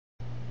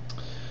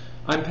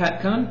I'm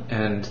Pat Gunn,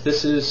 and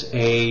this is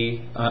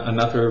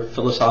another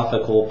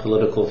philosophical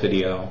political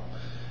video,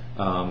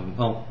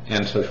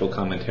 and social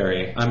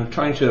commentary. I'm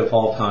trying to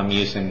evolve how I'm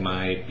using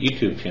my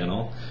YouTube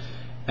channel,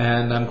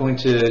 and I'm going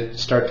to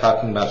start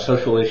talking about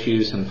social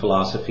issues and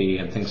philosophy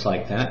and things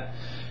like that.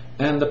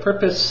 And the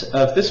purpose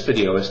of this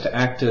video is to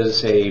act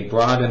as a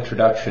broad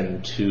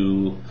introduction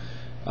to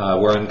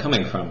where I'm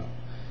coming from.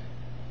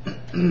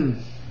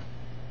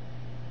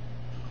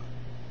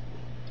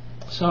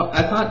 So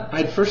I thought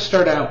I'd first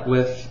start out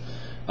with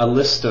a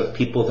list of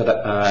people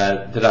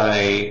that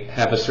I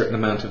have a certain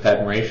amount of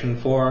admiration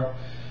for,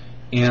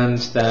 and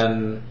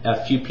then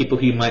a few people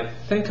who you might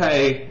think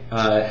I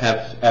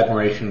have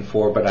admiration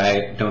for, but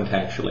I don't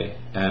actually.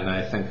 And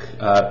I think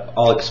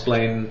I'll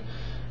explain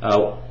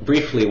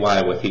briefly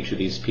why with each of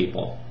these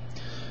people.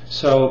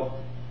 So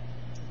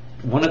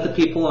one of the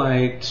people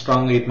I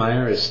strongly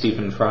admire is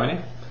Stephen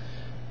Fry.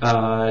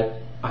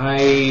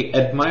 I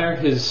admire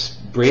his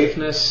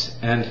braveness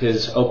and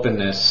his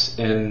openness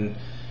in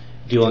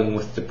dealing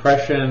with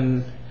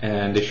depression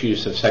and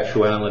issues of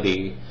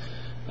sexuality.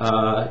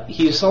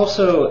 He's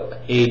also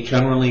a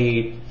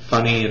generally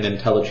funny and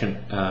intelligent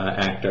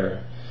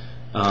actor,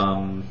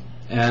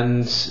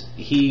 and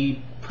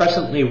he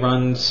presently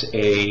runs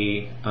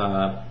a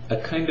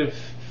kind of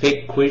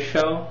fake quiz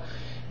show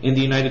in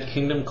the United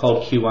Kingdom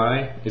called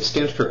QI. It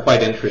stands for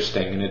Quite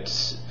Interesting, and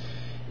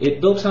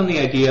it builds on the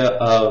idea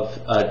of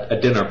a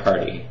dinner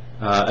party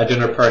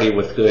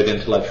with good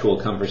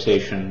intellectual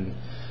conversation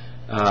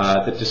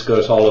that just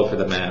goes all over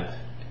the map.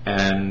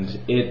 And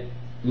it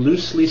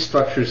loosely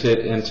structures it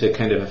into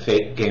kind of a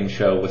fake game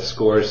show with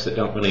scores that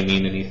don't really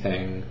mean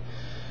anything.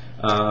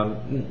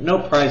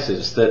 No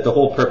prizes. The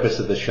whole purpose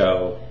of the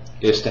show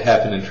is to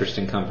have an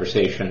interesting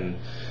conversation,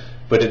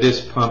 but it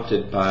is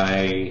prompted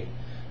by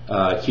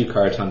cue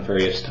cards on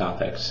various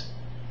topics.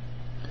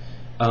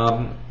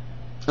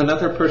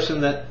 Another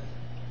person that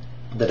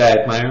I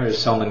admire is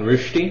Salman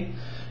Rushdie.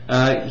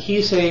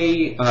 He's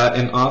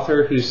an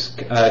author who's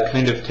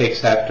kind of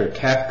takes after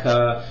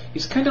Kafka.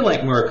 He's kind of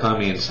like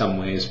Murakami in some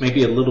ways,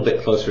 maybe a little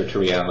bit closer to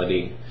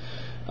reality.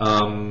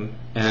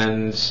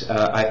 And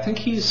I think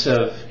he's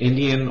of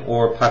Indian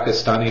or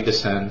Pakistani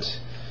descent.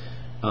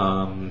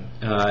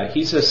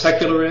 He's a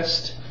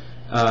secularist,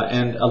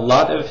 and a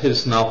lot of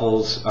his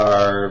novels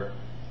are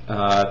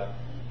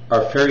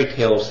fairy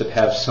tales that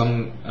have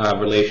some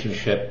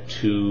relationship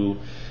to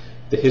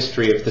the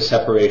history of the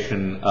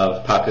separation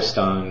of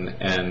Pakistan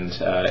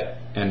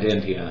and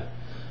India.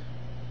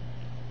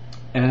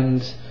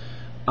 And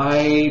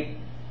I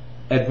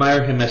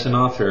admire him as an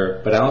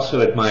author, but I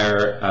also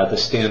admire the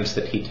stands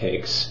that he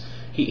takes.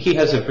 He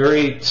has a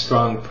very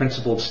strong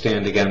principled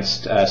stand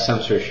against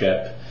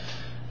censorship.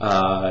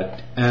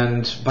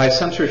 And by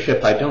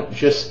censorship, I don't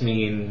just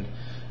mean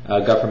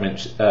government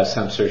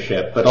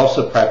censorship, but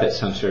also private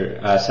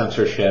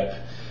censorship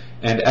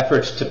and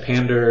efforts to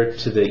pander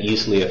to the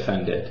easily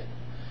offended.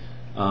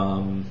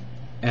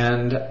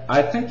 And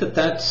I think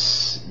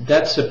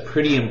that's a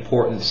pretty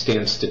important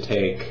stance to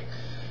take,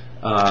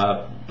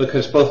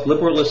 because both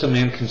liberalism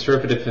and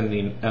conservatism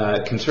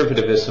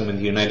in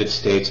the United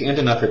States and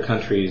in other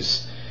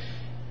countries,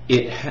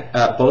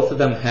 both of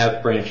them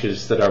have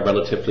branches that are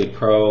relatively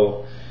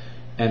pro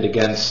and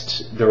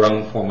against their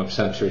own form of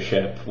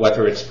censorship,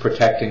 whether it's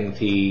protecting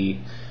the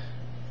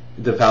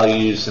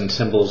values and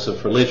symbols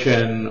of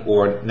religion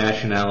or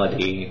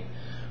nationality,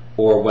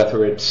 or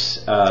whether it's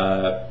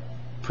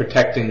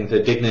protecting the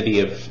dignity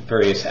of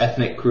various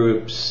ethnic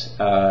groups,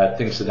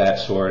 things of that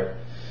sort.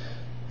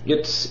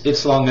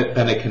 It's long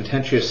been a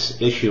contentious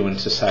issue in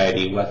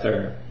society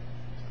whether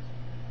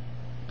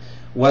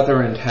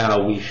and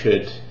how we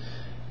should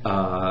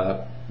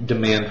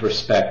demand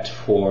respect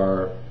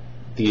for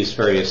these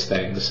various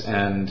things.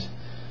 And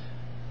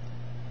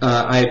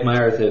I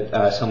admire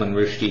that Salman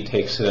Rushdie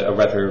takes a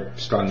rather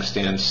strong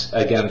stance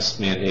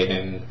against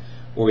mandating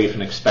or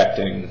even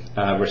expecting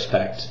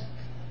respect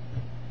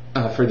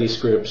for these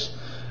groups.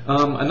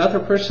 Another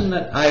person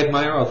that I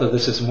admire, although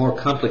this is a more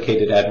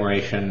complicated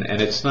admiration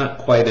and it's not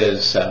quite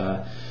as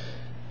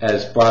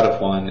broad of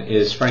one,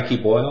 is Frankie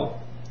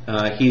Boyle.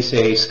 He's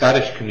a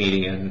Scottish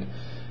comedian,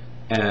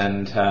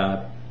 and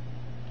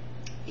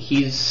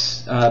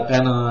he's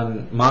been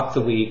on Mock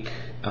the Week,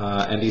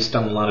 and he's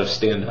done a lot of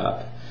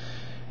stand-up.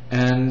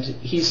 And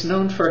he's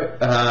known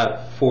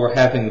for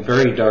having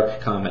very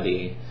dark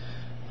comedy,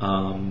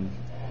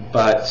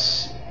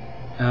 but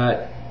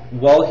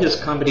while his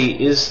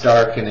comedy is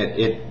dark and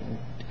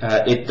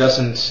it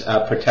doesn't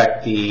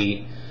protect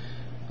the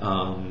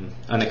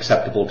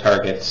unacceptable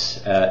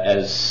targets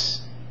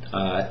as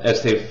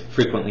they've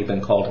frequently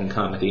been called in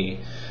comedy,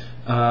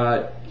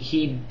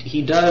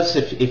 he does,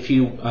 if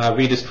you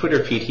read his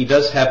Twitter feed, he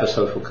does have a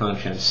social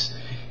conscience.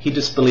 He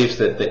just believes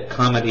that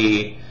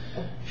comedy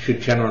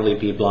should generally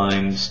be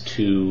blind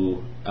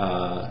to,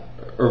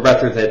 or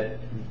rather that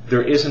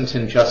there isn't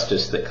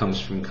injustice that comes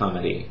from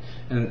comedy.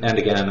 And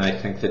again, I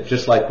think that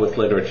just like with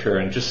literature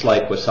and just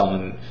like with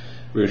Salman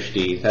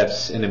Rushdie,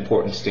 that's an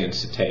important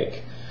stance to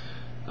take.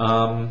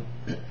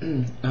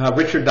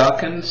 Richard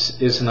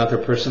Dawkins is another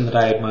person that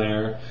I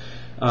admire.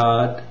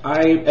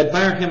 I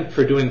admire him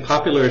for doing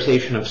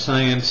popularization of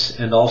science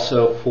and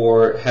also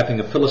for having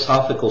a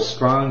philosophical,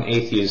 strong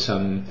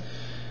atheism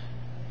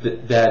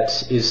that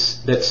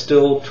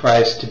still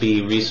tries to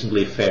be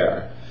reasonably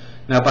fair.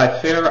 Now, by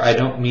fair, I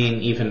don't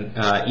mean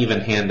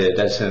even-handed,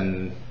 as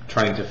in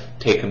trying to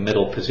take a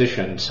middle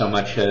position, so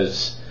much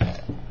as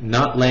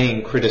not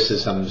laying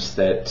criticisms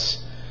that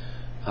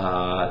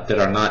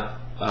are not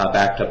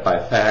backed up by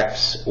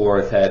facts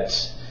or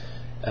that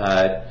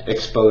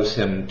expose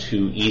him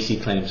to easy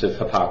claims of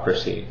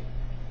hypocrisy.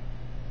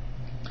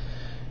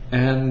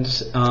 And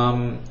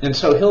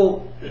so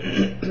he'll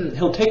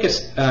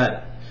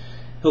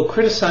he'll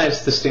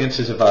criticize the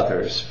stances of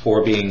others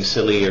for being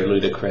silly or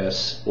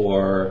ludicrous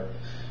or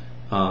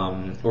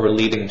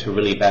leading to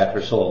really bad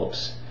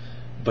results.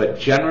 But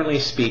generally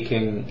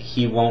speaking,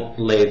 he won't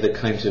lay the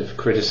kinds of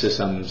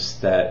criticisms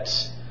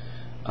that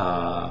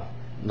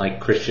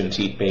like Christians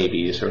eat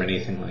babies or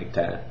anything like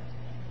that.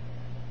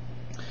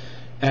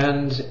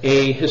 And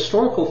a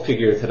historical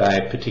figure that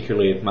I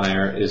particularly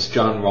admire is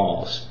John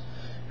Rawls,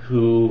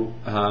 who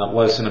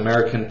was an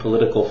American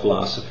political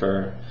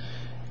philosopher,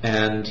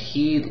 and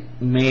he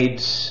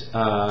made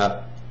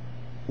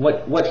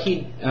what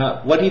he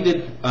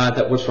did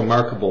that was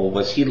remarkable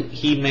was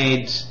he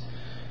made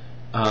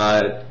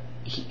the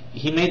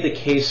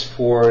case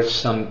for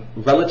some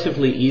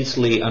relatively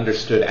easily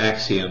understood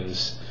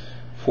axioms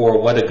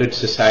for what a good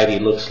society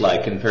looks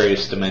like in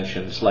various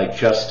dimensions, like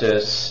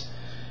justice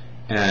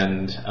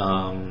and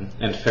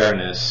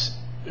fairness,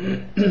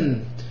 and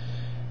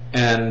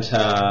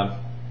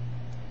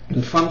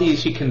from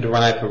these you can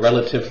derive a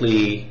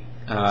relatively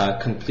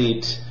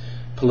complete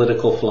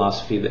political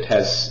philosophy that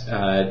has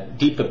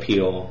deep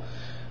appeal,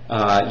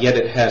 yet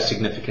it has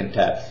significant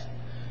depth.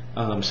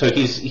 So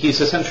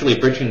he's essentially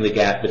bridging the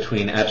gap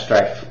between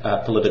abstract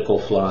political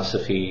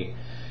philosophy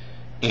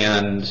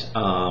and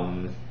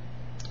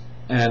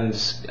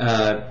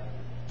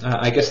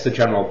I guess the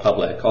general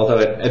public, although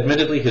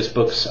admittedly his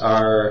books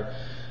are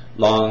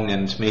long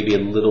and maybe a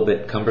little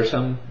bit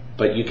cumbersome,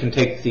 but you can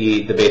take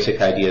the basic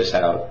ideas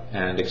out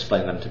and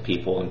explain them to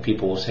people, and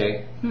people will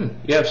say,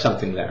 you have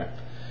something there.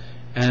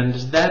 And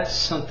that's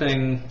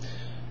something,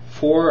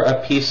 for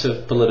a piece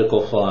of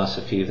political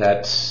philosophy,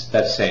 that's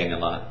saying a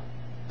lot.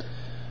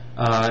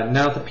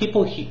 Now, the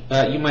people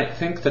you might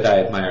think that I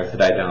admire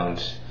that I don't.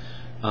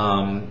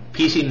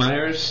 P.C.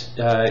 Myers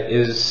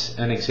is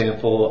an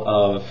example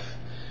of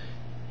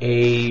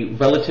a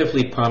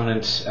relatively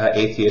prominent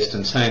atheist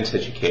and science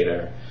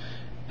educator.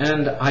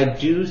 And I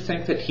do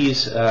think that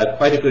he's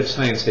quite a good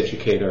science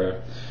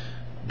educator,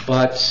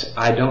 but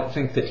I don't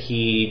think that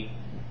he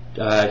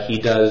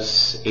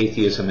does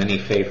atheism any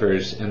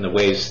favors in the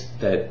ways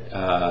that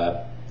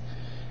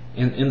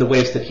in the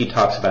ways that he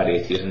talks about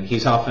atheism.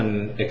 He's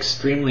often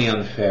extremely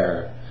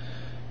unfair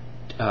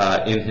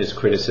in his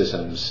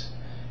criticisms,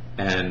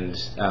 and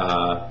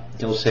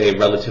he'll say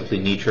relatively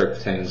knee-jerk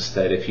things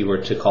that if you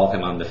were to call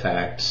him on the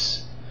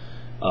facts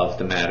of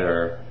the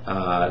matter,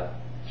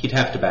 he'd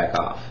have to back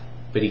off.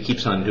 But he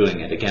keeps on doing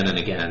it again and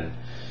again,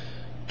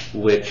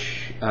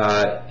 which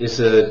is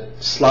a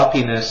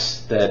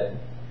sloppiness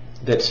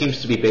that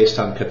seems to be based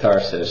on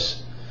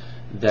catharsis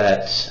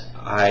that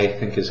I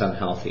think is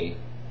unhealthy.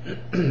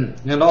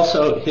 And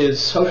also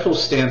his social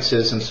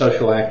stances and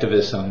social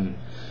activism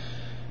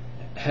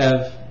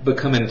have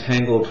become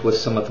entangled with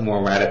some of the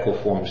more radical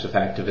forms of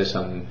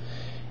activism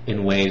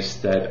in ways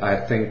that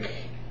I think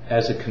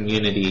as a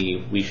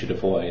community we should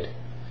avoid.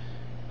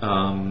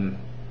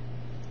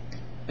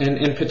 And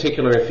in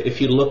particular, if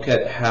you look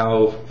at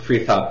how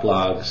Free Thought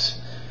Blogs,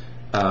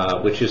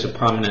 which is a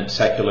prominent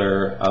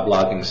secular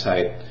blogging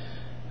site,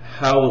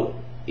 how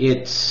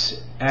it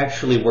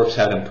actually works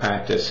out in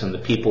practice and the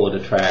people it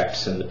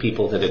attracts and the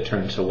people that it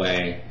turns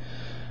away,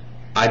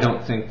 I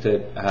don't think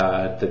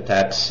that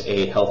that's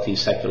a healthy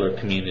secular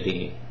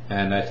community,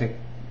 and I think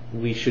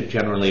we should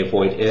generally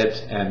avoid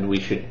it and we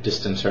should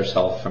distance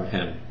ourselves from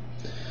him.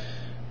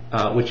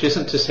 Which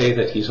isn't to say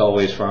that he's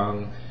always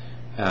wrong,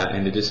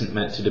 and it isn't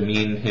meant to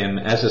demean him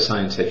as a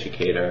science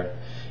educator.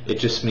 It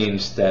just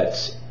means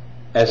that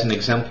as an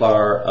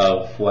exemplar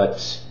of what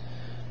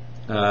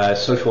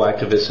social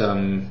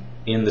activism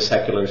in the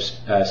secular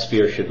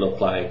sphere should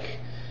look like,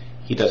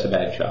 he does a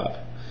bad job.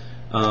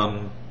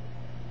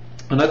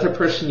 Another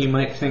person you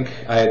might think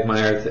I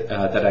admire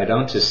that I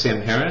don't is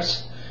Sam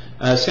Harris.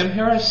 Sam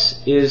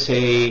Harris is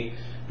a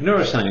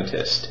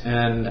neuroscientist,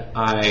 and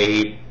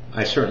I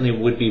certainly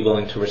would be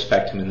willing to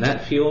respect him in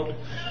that field.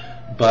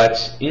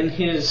 But in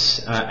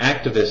his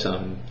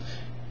activism,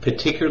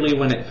 particularly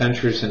when it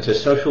ventures into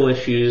social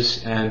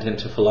issues and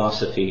into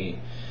philosophy,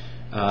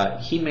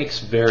 he makes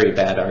very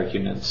bad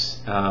arguments.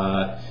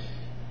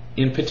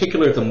 In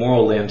particular, The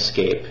Moral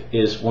Landscape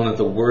is one of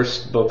the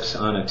worst books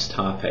on its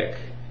topic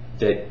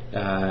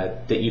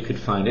that you could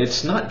find.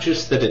 It's not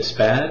just that it's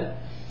bad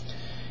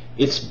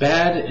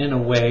in a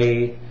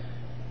way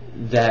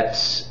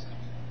that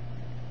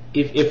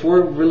if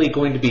we're really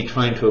going to be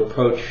trying to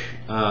approach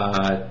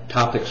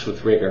topics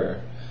with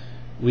rigor,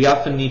 we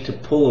often need to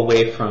pull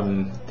away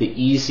from the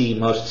easy,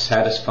 most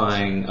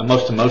satisfying,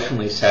 most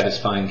emotionally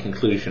satisfying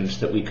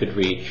conclusions that we could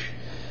reach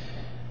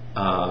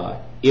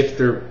if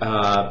they're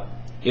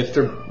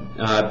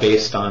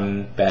based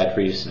on bad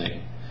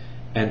reasoning.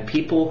 And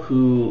people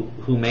who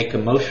make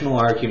emotional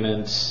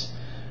arguments,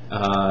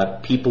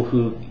 people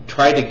who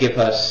try to give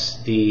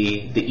us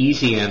the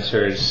easy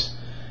answers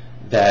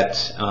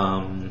that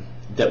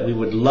that we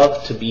would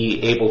love to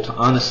be able to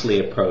honestly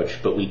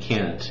approach, but we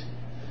can't.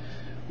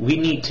 We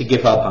need to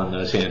give up on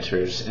those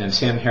answers, and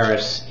Sam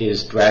Harris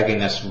is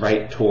dragging us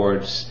right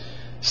towards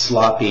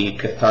sloppy,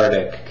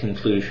 cathartic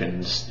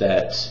conclusions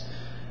that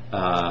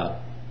that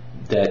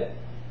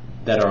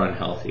are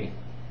unhealthy.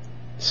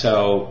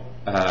 So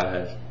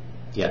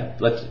yeah,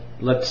 let's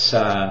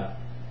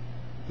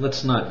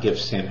not give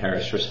Sam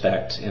Harris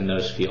respect in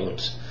those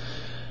fields.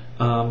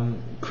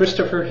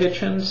 Christopher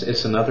Hitchens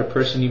is another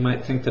person you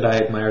might think that I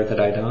admire that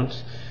I don't.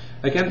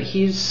 Again,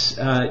 he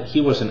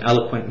was an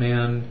eloquent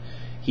man.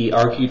 He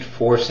argued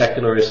for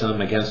secularism,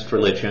 against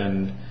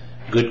religion,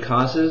 good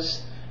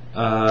causes,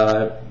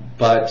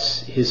 but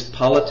his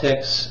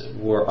politics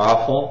were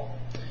awful,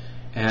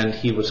 and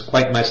he was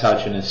quite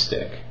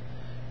misogynistic.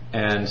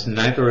 And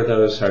neither of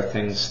those are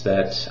things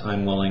that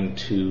I'm willing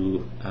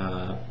to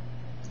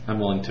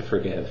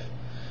forgive.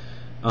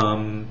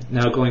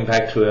 Now, going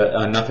back to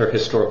another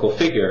historical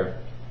figure,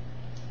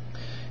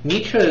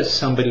 Nietzsche is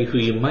somebody who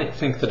you might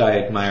think that I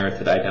admire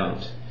that I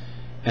don't.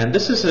 And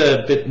this is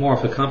a bit more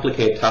of a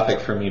complicated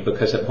topic for me,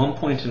 because at one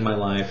point in my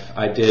life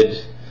I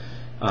did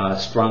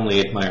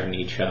strongly admire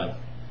Nietzsche.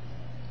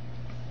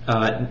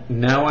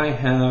 Now I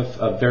have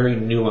a very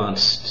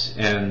nuanced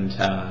and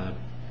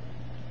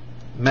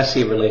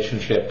messy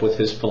relationship with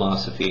his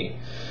philosophy.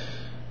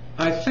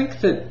 I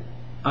think that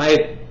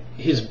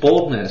his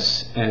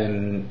boldness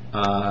and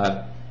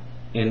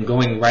in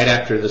going right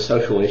after the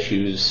social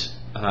issues,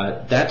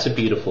 that's a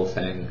beautiful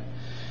thing.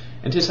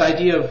 And his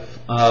idea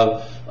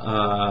of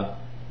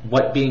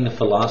what being a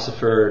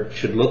philosopher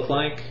should look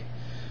like,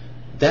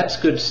 that's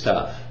good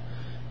stuff.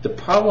 The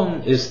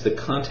problem is the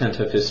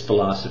content of his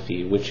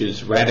philosophy, which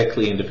is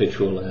radically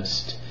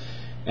individualist,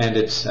 and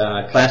it's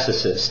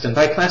classicist. And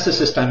by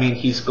classicist, I mean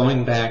he's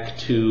going back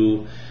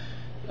to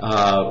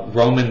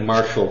Roman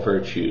martial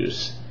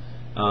virtues.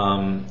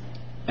 And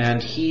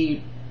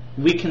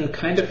we can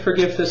kind of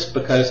forgive this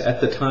because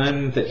at the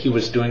time that he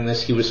was doing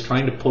this, he was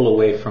trying to pull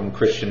away from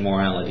Christian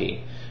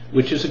morality,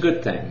 which is a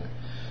good thing.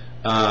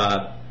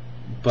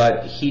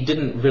 But he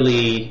didn't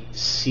really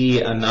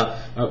see enough,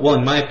 well,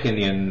 in my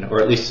opinion,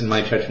 or at least in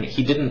my judgment,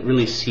 he didn't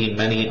really see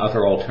many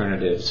other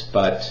alternatives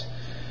but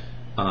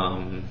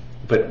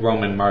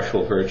Roman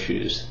martial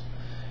virtues.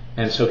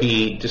 And so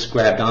he just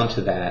grabbed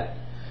onto that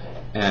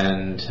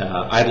and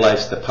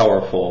idolized the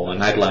powerful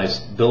and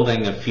idolized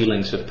building of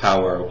feelings of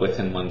power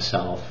within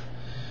oneself,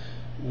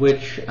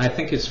 which I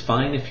think is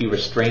fine if you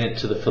restrain it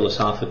to the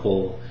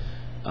philosophical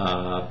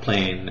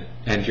plane,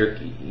 and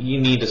you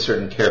need a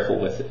certain care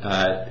with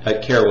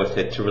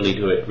it to really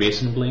do it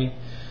reasonably.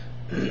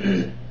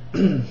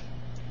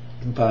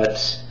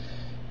 But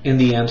in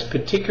the end,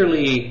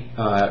 particularly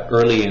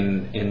early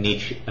in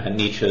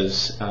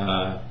Nietzsche's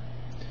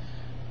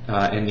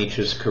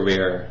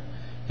career,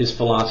 his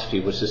philosophy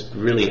was just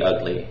really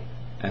ugly,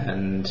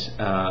 and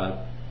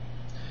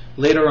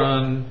later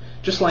on,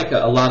 just like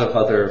a lot of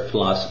other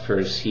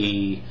philosophers,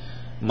 he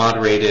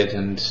moderated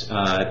and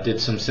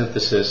did some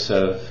synthesis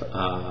of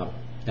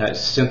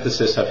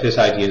his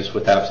ideas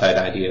with outside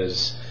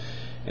ideas,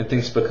 and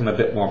things become a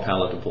bit more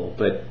palatable.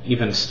 But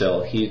even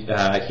still, he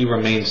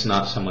remains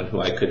not someone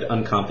who I could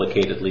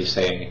uncomplicatedly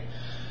say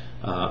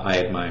I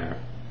admire.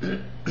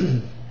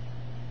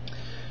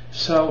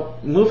 So,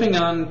 moving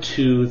on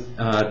to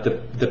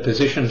the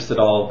positions that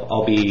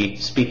I'll be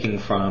speaking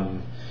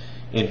from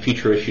in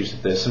future issues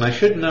of this, and I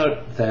should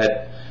note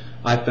that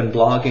I've been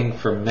blogging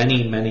for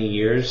many, many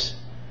years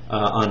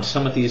on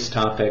some of these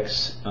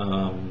topics,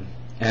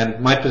 and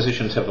my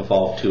positions have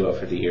evolved too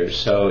over the years.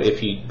 So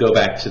if you go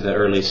back to the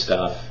early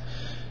stuff,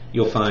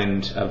 you'll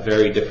find a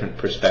very different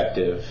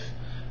perspective,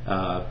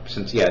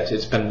 since, yeah,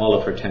 it's been well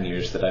over 10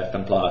 years that I've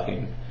been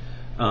blogging.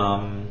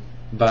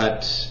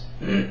 But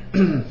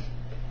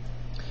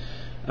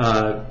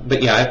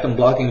yeah, I've been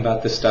blogging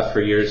about this stuff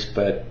for years,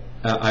 but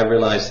I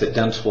realize that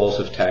dense walls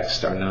of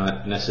text are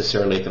not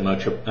necessarily the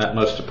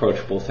most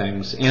approachable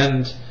things,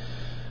 and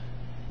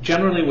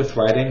generally with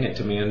writing, it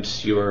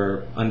demands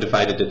your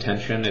undivided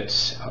attention.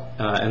 It's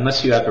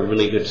unless you have a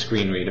really good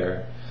screen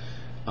reader,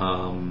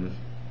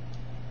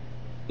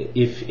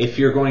 if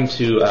you're going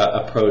to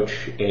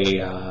approach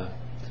a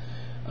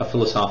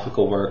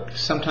philosophical work,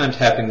 sometimes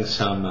having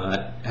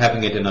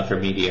it in other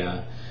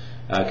media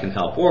can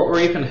help, or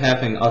even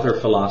having other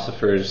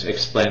philosophers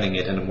explaining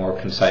it in a more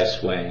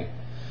concise way.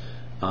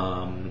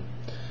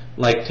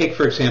 Like, take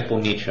for example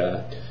Nietzsche.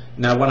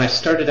 Now, when I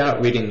started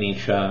out reading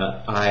Nietzsche,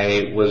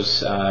 I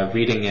was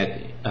reading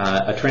it,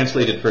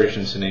 translated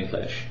versions in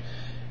English,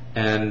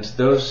 and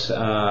those,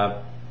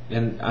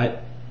 and I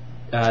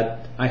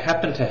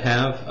happen to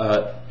have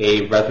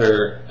a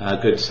rather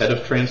good set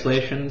of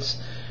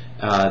translations,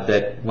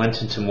 that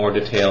went into more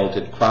detail,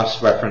 did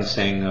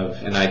cross-referencing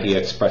of an idea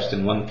expressed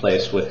in one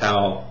place with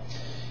how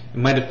it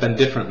might have been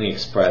differently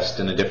expressed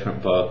in a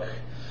different book,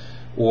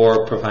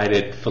 or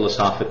provided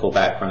philosophical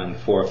background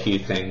for a few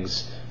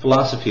things.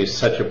 Philosophy is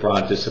such a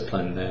broad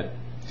discipline that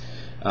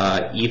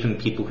even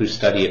people who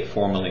study it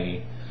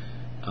formally,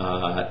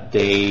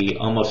 they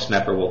almost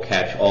never will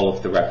catch all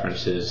of the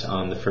references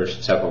on the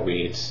first several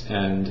reads,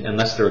 and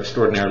unless they're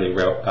extraordinarily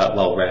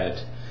well read,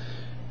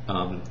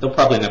 they'll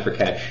probably never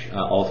catch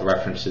all the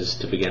references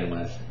to begin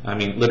with. I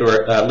mean,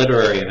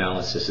 literary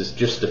analysis is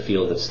just a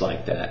field that's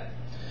like that.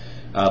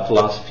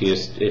 Philosophy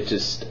is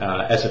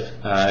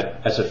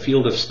as a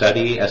field of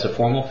study, as a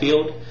formal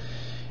field,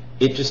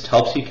 it just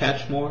helps you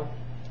catch more.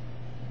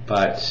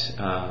 But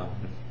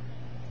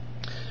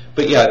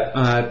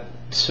yeah.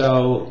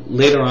 So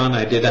later on,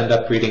 I did end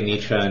up reading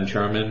Nietzsche in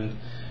German,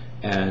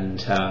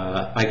 and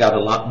I got a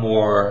lot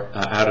more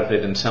out of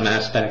it in some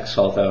aspects,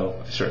 although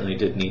I certainly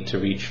did need to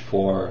reach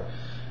for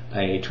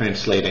a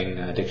translating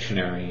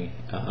dictionary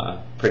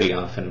pretty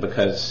often,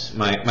 because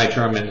my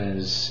German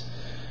is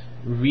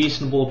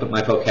reasonable, but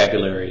my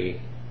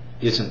vocabulary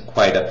isn't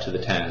quite up to the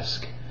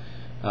task.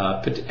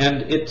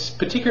 And it's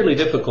particularly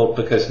difficult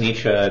because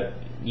Nietzsche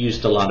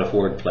used a lot of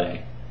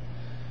wordplay.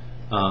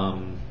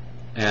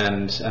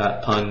 And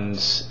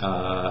puns,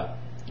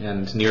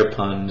 and near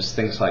puns,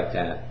 things like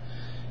that.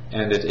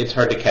 And it's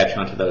hard to catch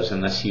onto those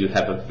unless you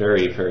have a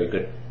very, very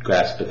good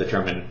grasp of the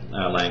German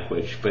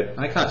language, but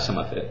I caught some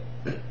of it.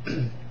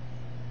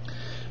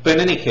 But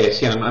in any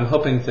case, yeah, I'm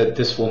hoping that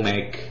this will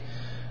make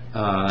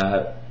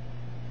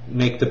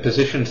the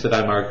positions that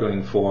I'm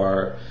arguing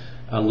for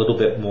a little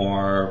bit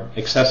more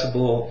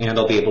accessible, and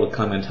I'll be able to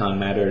comment on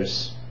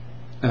matters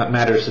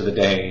of the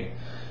day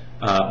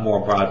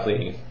more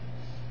broadly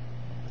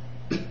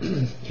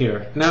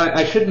here. Now,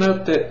 I should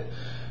note that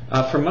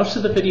for most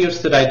of the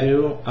videos that I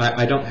do,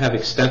 I don't have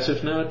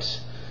extensive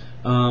notes.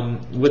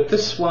 With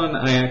this one,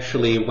 I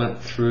actually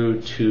went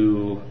through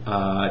to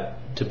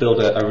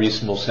build a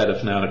reasonable set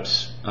of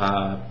notes,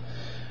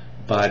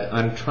 but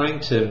I'm trying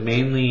to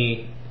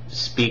mainly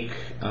speak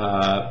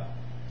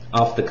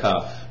off the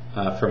cuff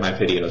for my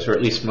videos, or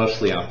at least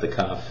mostly off the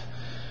cuff.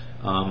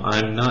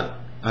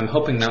 I'm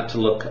hoping not to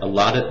look a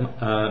lot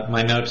at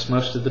my notes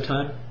most of the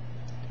time,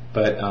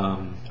 but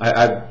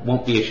I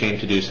won't be ashamed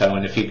to do so.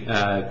 And if you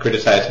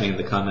criticize me in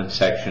the comments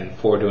section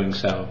for doing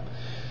so,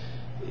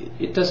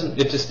 it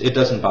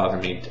doesn't bother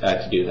me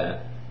to do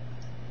that.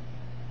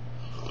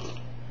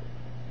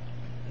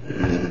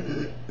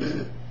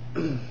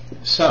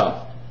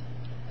 So,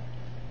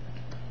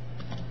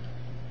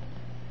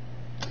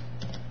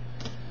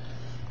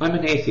 I'm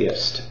an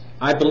atheist.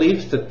 I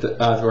believe that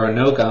there are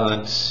no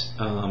gods,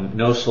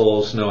 no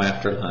souls, no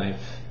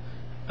afterlife,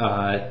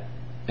 or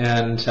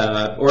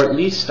at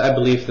least I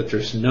believe that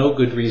there's no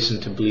good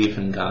reason to believe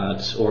in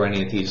gods or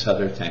any of these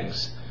other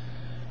things.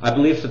 I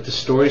believe that the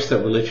stories that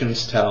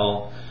religions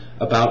tell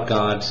about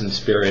gods and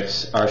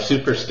spirits are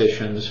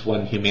superstitions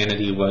when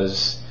humanity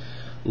was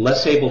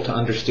less able to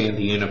understand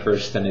the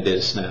universe than it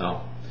is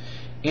now.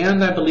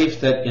 And I believe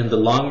that in the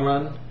long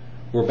run,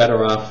 we're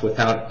better off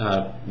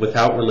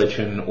without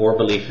religion or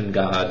belief in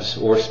gods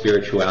or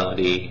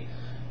spirituality.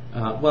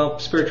 Well,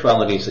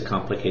 spirituality is a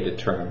complicated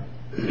term.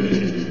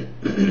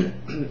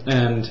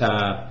 And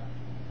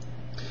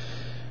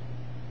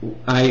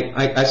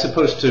I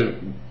suppose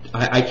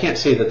I can't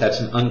say that that's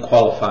an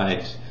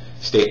unqualified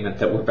statement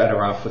that we're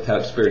better off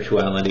without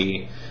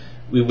spirituality.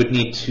 We would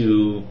need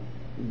to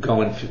go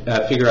and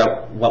figure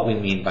out what we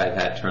mean by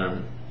that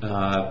term.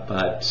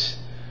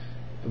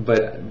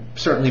 But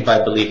certainly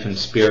by belief in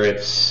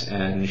spirits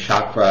and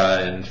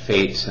chakra and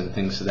fates and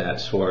things of that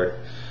sort,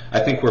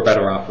 I think we're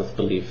better off with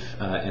belief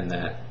in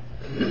that.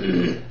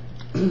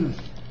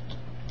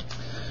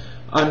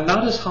 I'm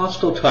not as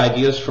hostile to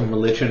ideas from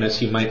religion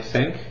as you might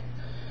think.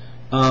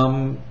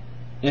 And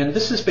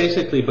this is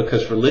basically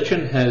because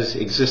religion has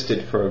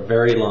existed for a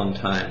very long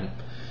time.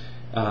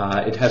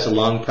 It has a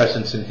long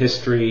presence in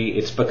history.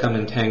 It's become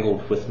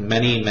entangled with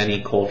many,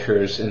 many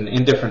cultures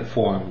in different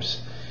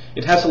forms.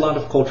 It has a lot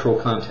of cultural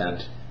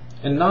content,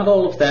 and not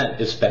all of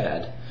that is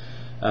bad.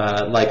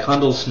 Like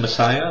Handel's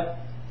Messiah,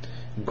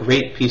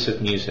 great piece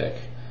of music.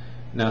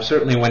 Now,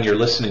 certainly when you're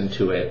listening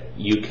to it,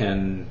 you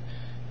can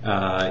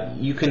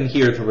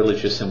hear the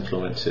religious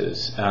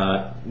influences.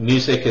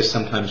 Music is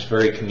sometimes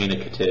very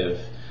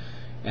communicative,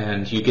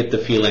 and you get the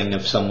feeling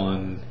of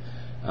someone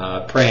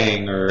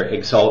praying or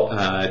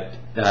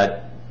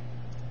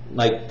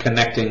like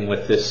connecting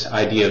with this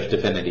idea of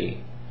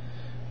divinity.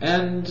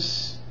 And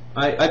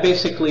I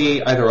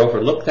basically either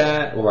overlook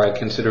that or I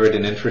consider it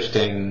an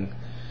interesting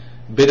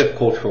bit of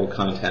cultural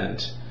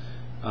content.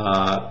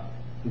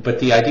 But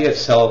the idea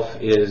itself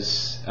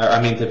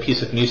the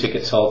piece of music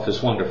itself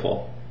is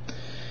wonderful.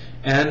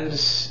 And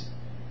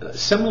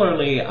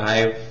similarly,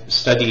 I've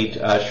studied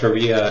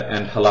Sharia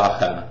and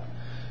Halakha,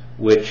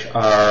 which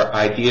are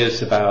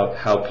ideas about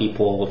how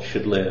people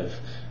should live.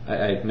 I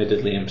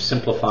admittedly am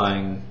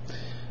simplifying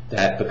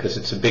that because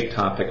it's a big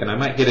topic, and I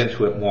might get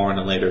into it more in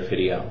a later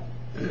video.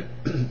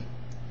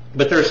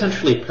 But they're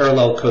essentially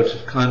parallel codes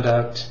of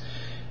conduct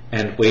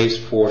and ways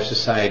for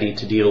society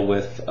to deal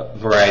with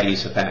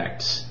varieties of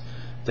acts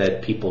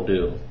that people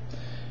do.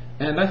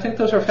 And I think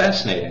those are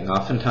fascinating.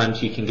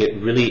 Oftentimes you can get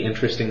really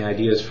interesting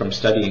ideas from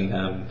studying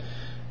them,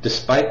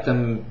 despite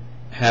them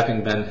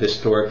having been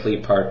historically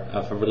part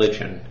of a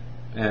religion.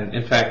 And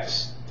in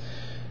fact,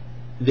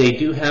 they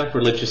do have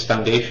religious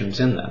foundations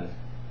in them,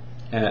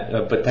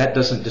 but that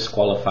doesn't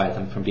disqualify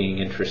them from being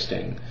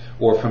interesting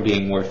or from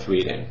being worth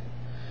reading.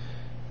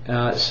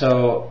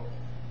 So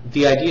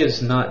the idea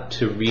is not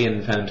to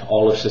reinvent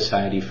all of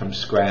society from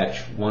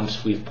scratch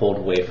once we've pulled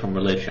away from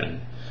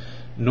religion,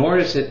 nor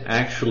is it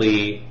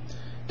actually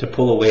to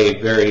pull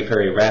away very,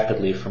 very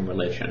rapidly from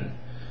religion.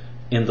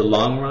 In the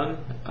long run,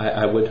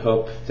 I would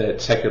hope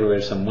that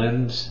secularism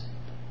wins,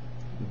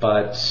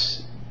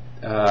 but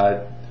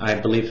I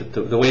believe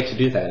that the way to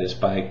do that is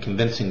by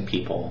convincing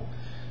people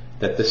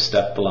that this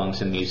stuff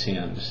belongs in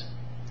museums.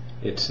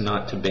 It's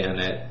not to ban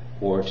it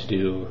or to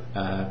do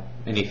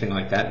anything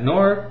like that,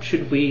 nor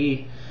should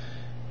we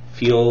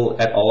feel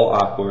at all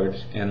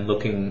awkward in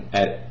looking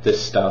at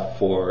this stuff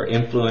for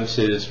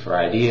influences, for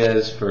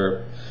ideas,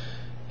 for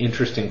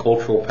interesting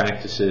cultural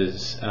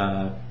practices.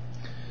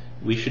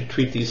 We should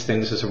treat these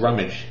things as a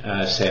rummage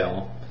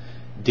sale,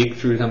 dig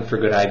through them for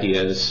good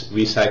ideas,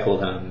 recycle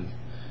them,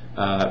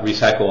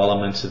 recycle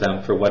elements of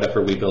them for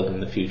whatever we build in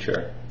the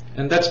future.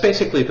 And that's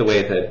basically the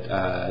way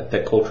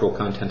that cultural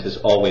content has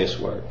always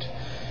worked.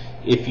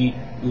 If you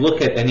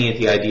look at any of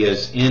the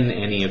ideas in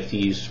any of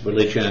these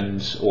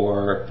religions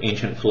or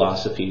ancient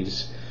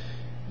philosophies,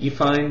 you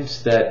find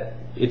that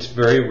it's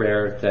very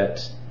rare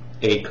that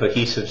a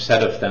cohesive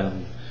set of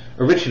them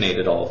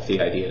originated all of the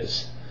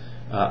ideas.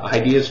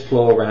 Ideas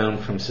flow around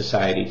from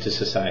society to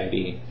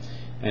society,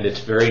 and it's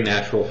very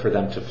natural for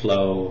them to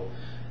flow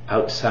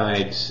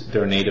outside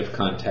their native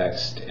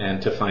context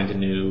and to find a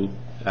new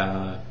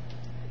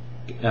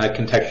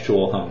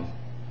contextual home.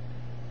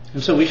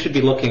 And so we should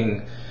be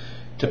looking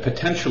to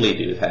potentially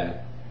do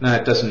that. Now,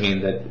 it doesn't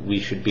mean that we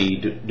should be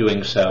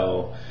doing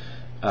so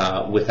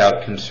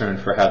without concern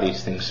for how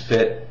these things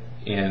fit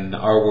in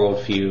our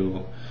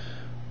worldview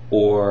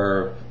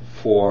or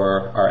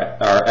for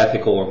our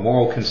ethical or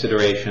moral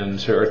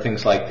considerations or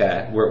things like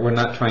that. We're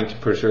not trying to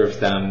preserve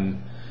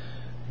them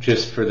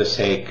just for the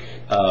sake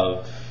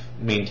of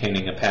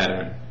maintaining a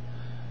pattern,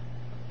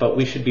 but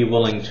we should be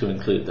willing to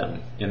include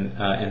them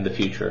in the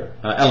future.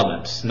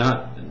 Elements,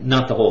 not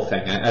the whole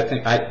thing. I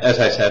think, as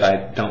I said,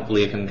 I don't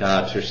believe in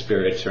gods or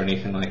spirits or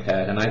anything like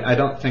that, and I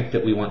don't think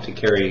that we want to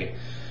carry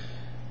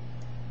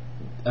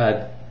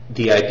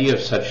the idea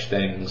of such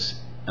things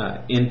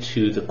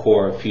into the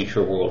core of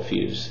future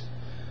worldviews.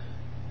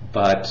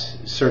 But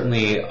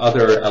certainly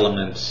other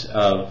elements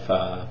of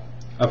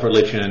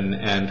religion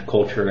and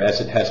culture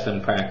as it has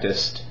been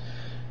practiced,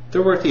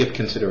 they're worthy of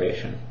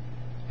consideration.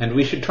 And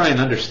we should try and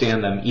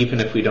understand them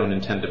even if we don't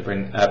intend to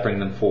bring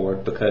them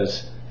forward,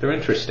 because they're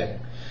interesting.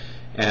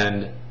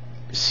 And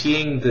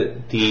seeing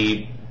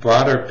the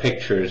broader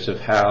pictures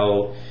of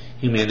how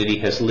humanity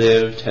has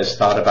lived, has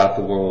thought about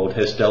the world,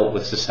 has dealt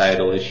with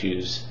societal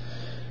issues,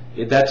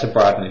 that's a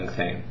broadening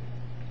thing.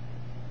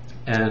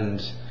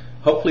 And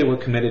hopefully we're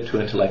committed to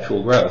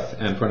intellectual growth,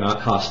 and we're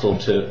not hostile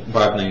to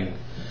broadening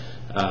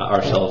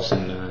ourselves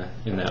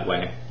in that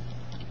way.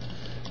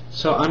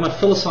 So I'm a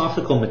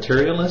philosophical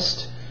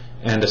materialist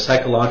and a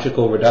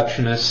psychological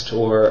reductionist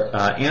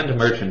and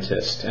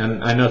emergentist,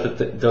 and I know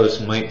that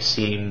those might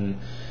seem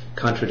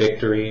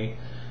contradictory.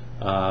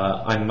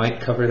 I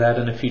might cover that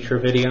in a future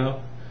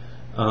video.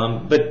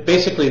 But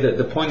basically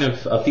the point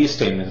of these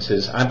statements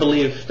is I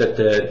believe that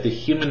the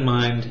human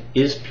mind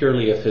is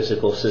purely a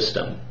physical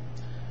system.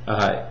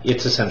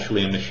 It's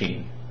essentially a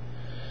machine.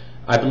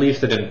 I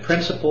believe that in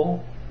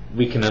principle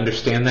we can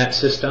understand that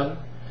system,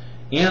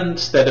 and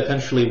that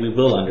eventually we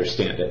will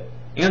understand it,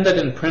 and that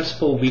in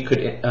principle we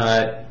could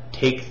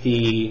take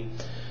the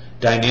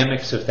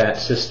dynamics of that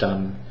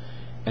system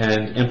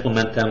and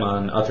implement them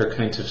on other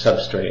kinds of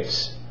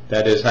substrates.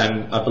 That is,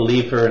 I'm a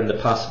believer in the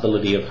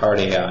possibility of hard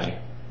AI,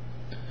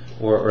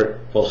 or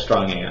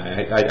strong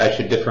AI. I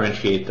should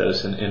differentiate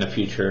those in a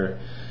future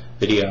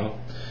video.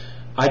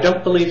 I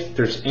don't believe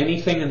there's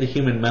anything in the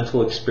human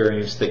mental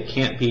experience that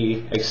can't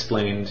be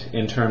explained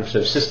in terms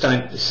of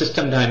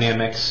system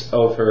dynamics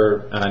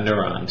over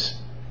neurons.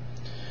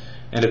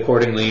 And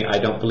accordingly, I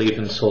don't believe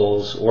in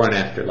souls or an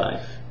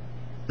afterlife.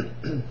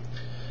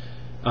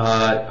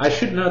 I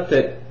should note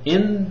that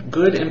in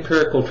good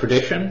empirical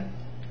tradition,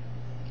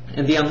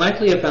 in the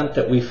unlikely event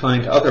that we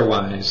find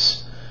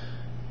otherwise,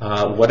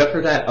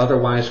 whatever that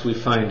otherwise we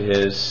find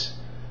is,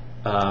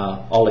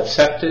 I'll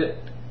accept it,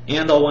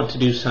 and I'll want to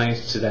do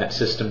science to that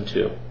system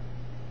too.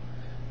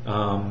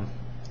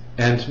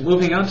 And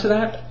moving on to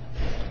that,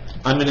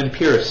 I'm an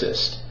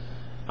empiricist.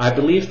 I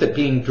believe that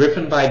being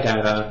driven by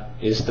data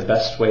is the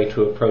best way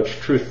to approach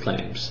truth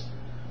claims.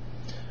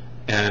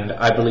 And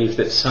I believe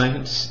that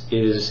science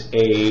is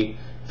a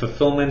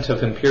fulfillment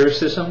of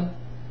empiricism,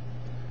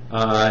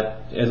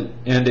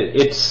 and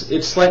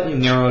it slightly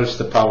narrows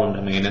the problem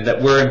domain, and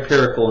that we're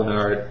empirical in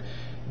our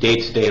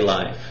day-to-day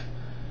life.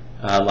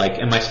 like,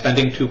 am I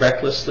spending too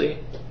recklessly?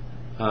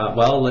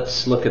 Well,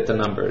 let's look at the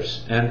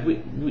numbers. And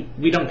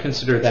we don't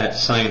consider that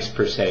science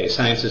per se.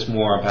 Science is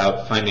more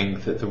about finding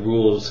the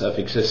rules of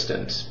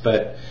existence.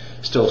 But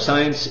still,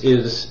 science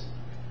is,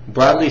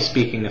 broadly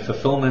speaking, a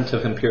fulfillment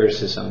of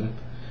empiricism,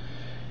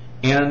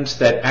 and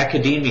that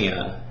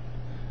academia,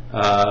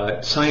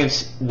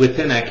 science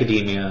within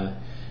academia,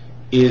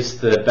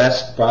 is the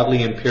best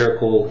broadly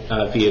empirical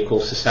vehicle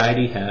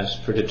society has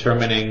for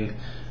determining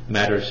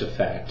matters of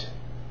fact.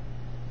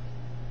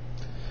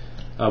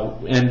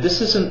 And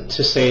this isn't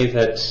to say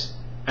that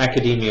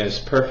academia is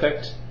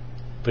perfect,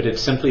 but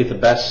it's simply the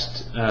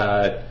best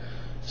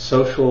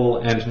social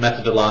and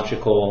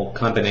methodological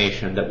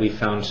combination that we've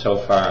found so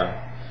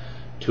far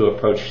to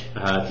approach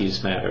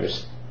these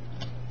matters.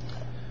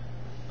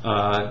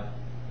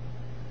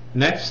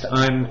 Next,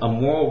 I'm a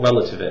moral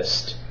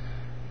relativist,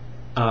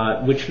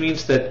 which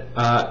means that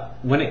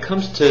when it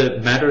comes to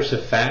matters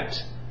of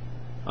fact,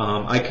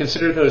 I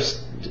consider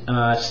those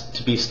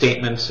to be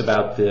statements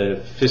about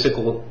the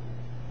physical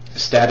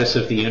status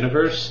of the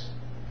universe,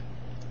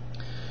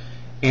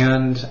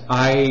 and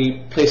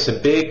I place a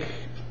big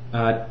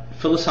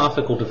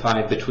philosophical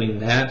divide between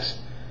that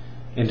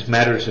and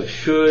matters of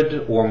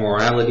should or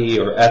morality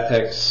or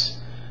ethics.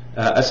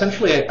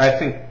 Essentially, I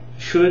think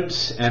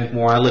shoulds and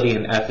morality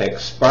and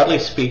ethics, broadly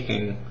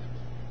speaking,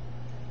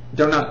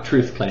 they're not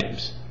truth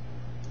claims,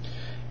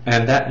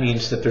 and that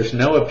means that there's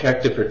no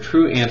objective or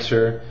true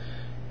answer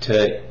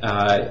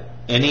to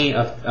any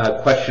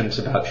questions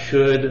about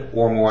should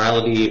or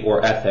morality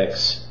or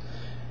ethics.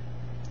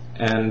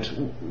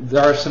 And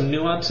there are some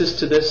nuances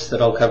to this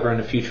that I'll cover in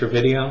a future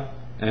video,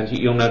 and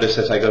you'll notice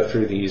as I go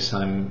through these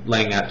I'm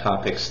laying out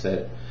topics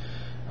that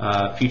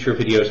future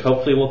videos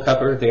hopefully will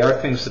cover. They are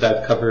things that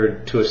I've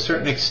covered to a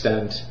certain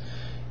extent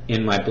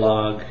in my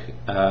blog,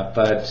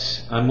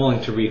 but I'm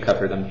willing to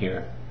recover them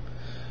here.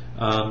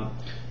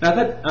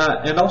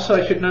 And also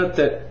I should note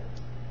that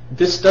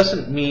this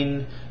doesn't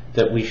mean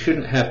that we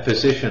shouldn't have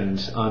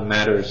positions on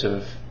matters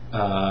of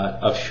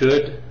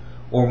should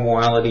or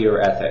morality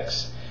or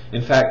ethics.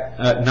 In fact,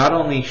 not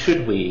only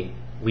should we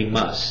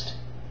must.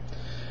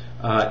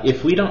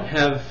 If we don't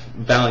have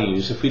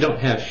values, if we don't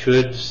have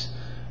shoulds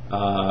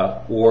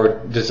or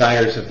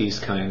desires of these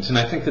kinds, and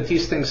I think that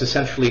these things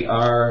essentially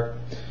are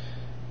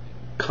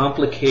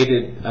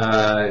complicated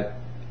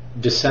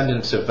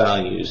descendants of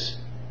values.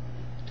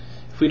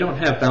 If we don't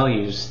have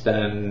values,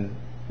 then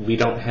we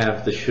don't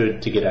have the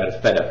should to get out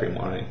of bed every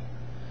morning.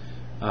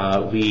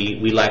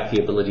 We lack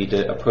the ability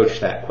to approach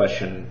that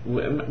question,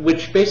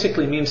 which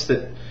basically means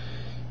that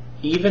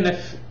even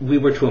if we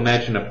were to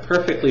imagine a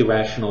perfectly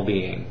rational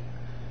being,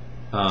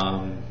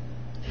 and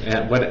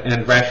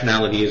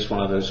rationality is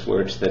one of those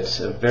words that's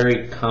a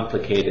very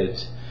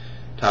complicated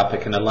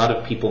topic, and a lot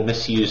of people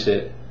misuse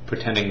it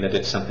pretending that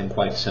it's something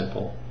quite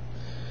simple.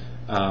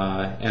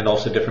 And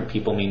also different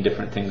people mean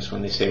different things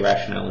when they say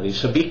rationality.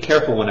 So be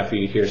careful whenever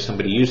you hear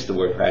somebody use the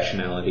word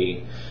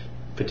rationality,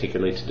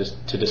 particularly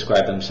to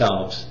describe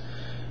themselves,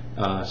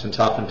 since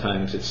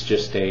oftentimes it's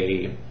just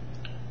a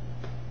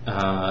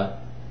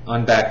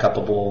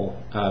unbackupable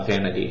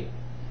vanity.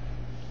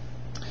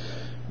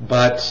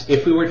 But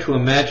if we were to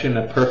imagine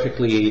a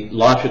perfectly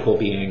logical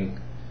being,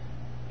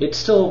 it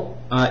still,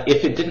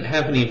 if it didn't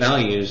have any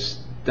values,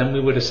 then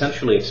we would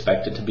essentially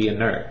expect it to be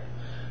inert.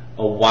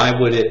 Why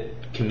would it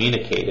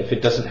communicate if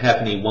it doesn't have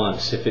any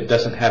wants, if it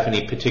doesn't have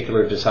any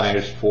particular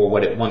desires for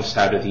what it wants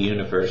out of the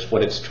universe,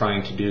 what it's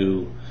trying to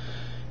do,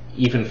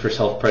 even for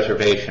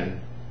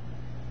self-preservation?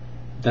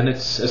 Then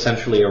it's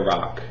essentially a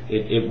rock.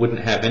 It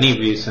wouldn't have any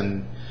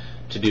reason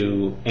to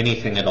do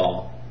anything at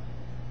all.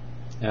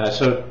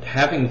 So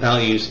having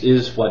values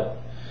is what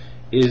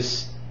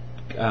is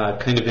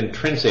kind of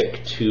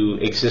intrinsic to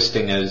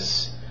existing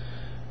as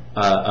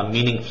a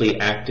meaningfully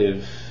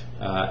active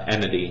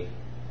entity.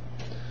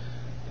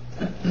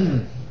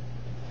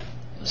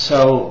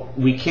 So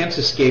we can't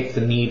escape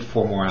the need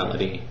for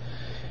morality.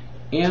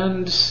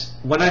 And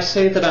when I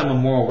say that I'm a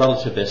moral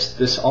relativist,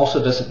 this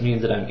also doesn't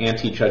mean that I'm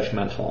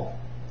anti-judgmental.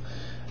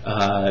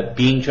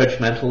 Being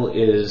judgmental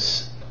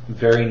is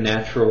very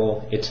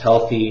natural, it's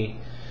healthy,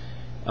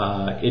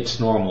 it's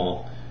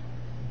normal.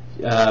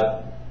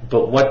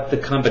 But what the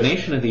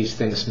combination of these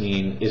things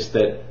mean is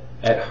that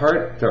at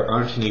heart there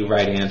aren't any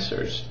right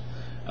answers.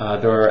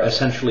 There are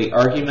essentially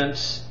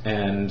arguments,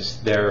 and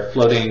they're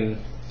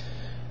floating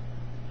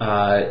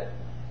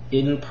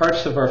in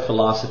parts of our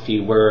philosophy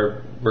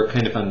where we're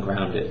kind of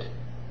ungrounded.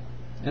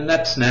 And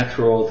that's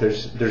natural,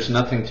 there's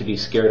nothing to be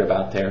scared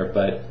about there,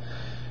 but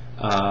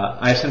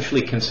I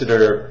essentially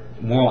consider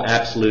moral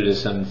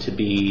absolutism to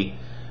be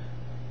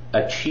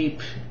a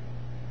cheap,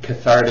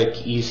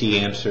 cathartic, easy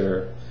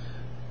answer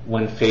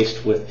when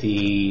faced with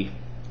the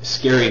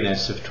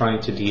scariness of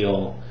trying to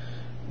deal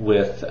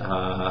with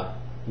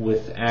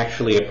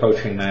actually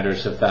approaching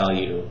matters of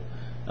value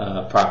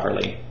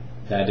properly.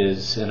 That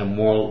is, in a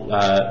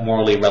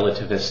morally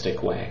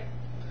relativistic way.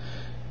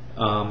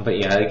 But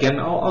yeah, again,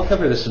 I'll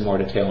cover this in more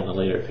detail in a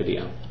later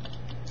video.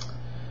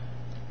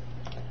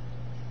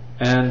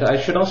 And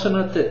I should also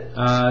note that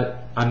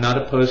I'm not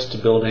opposed to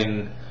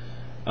building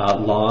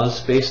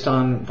laws based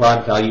on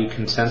broad value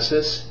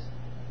consensus,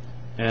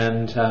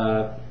 and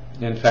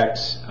in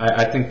fact,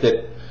 I think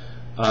that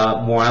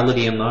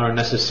morality and law are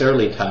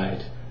necessarily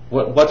tied.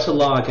 What's a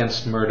law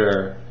against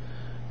murder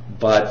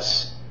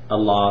but a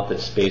law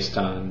that's based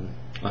on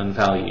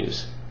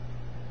values?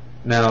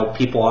 Now,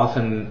 people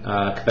often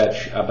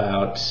kvetch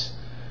about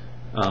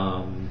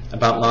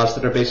laws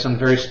that are based on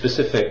very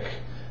specific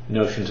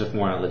notions of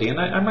morality, and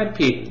I might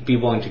be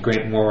willing to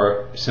grant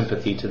more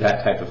sympathy to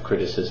that type of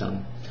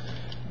criticism,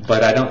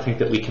 but I don't think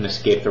that we can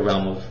escape the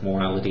realm of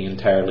morality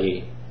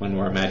entirely when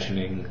we're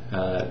imagining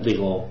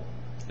legal,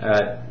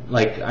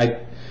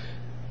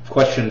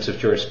 questions of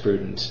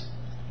jurisprudence.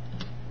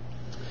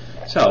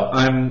 So,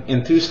 I'm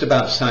enthused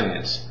about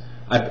science.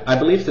 I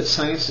believe that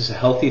science is a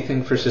healthy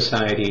thing for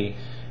society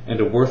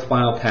and a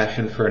worthwhile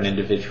passion for an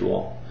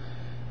individual.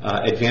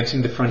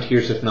 Advancing the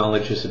frontiers of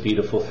knowledge is a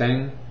beautiful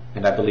thing,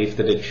 and I believe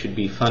that it should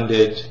be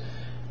funded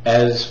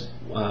as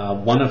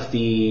one of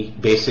the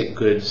basic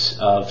goods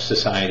of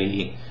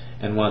society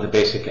and one of the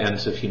basic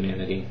ends of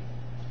humanity.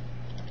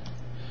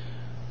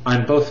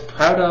 I'm both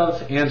proud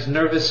of and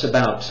nervous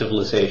about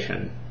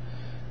civilization.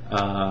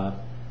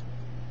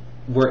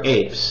 We're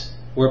apes.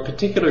 We're a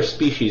particular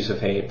species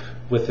of ape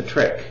with a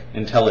trick,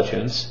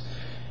 intelligence,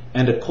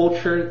 and a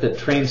culture that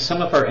trains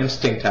some of our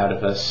instinct out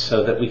of us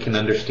so that we can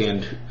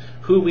understand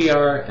who we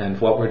are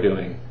and what we're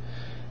doing.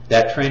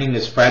 That training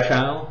is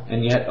fragile,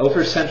 and yet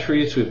over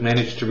centuries we've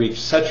managed to reach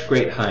such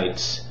great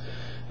heights,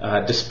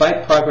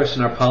 despite progress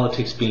in our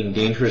politics being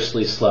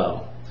dangerously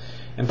slow.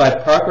 And by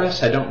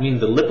progress, I don't mean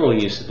the liberal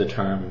use of the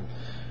term,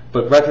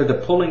 but rather the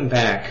pulling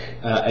back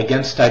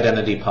against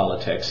identity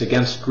politics,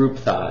 against group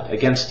thought,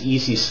 against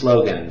easy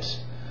slogans,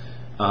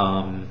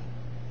 and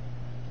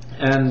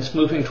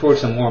moving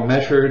towards a more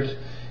measured,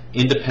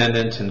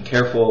 independent, and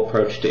careful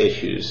approach to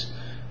issues.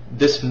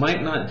 This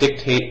might not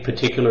dictate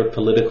particular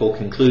political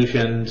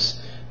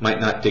conclusions, might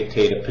not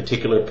dictate a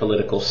particular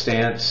political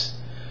stance,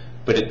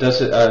 but it does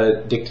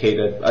dictate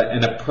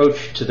an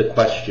approach to the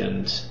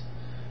questions,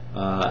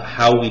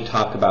 how we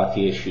talk about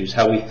the issues,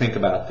 how we think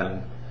about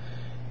them,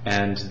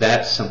 and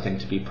that's something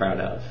to be proud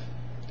of.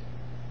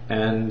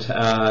 And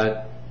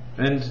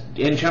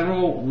in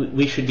general,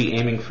 we should be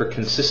aiming for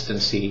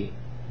consistency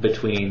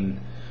between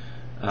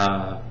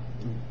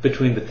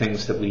the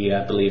things that we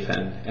believe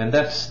in, and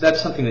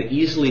that's something that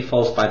easily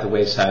falls by the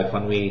wayside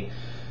when we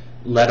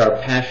let our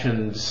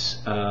passions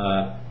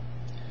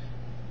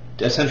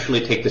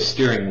essentially take the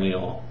steering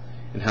wheel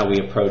in how we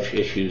approach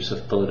issues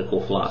of political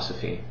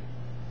philosophy.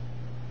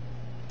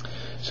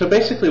 So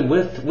basically,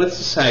 with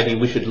society,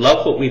 we should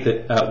love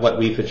what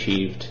we've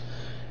achieved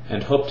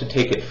and hope to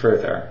take it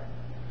further.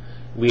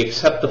 We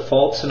accept the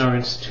faults in our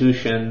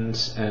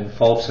institutions and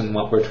faults in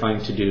what we're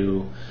trying to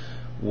do,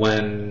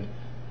 when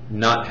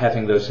not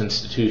having those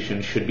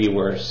institutions should be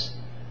worse.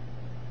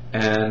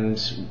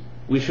 And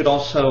we should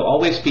also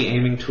always be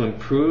aiming to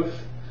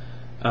improve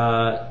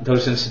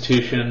those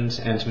institutions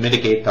and to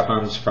mitigate the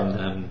harms from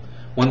them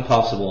when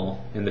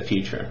possible in the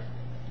future.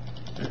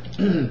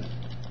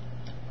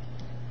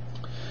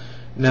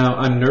 Now,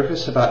 I'm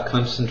nervous about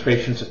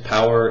concentrations of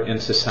power in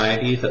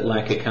society that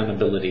lack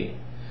accountability.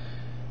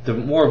 The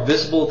more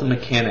visible the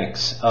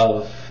mechanics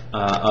of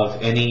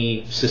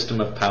any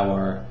system of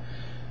power,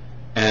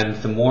 and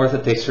the more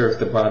that they serve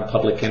the broad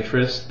public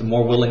interest, the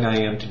more willing I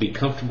am to be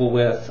comfortable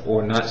with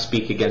or not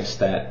speak against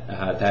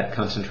that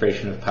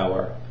concentration of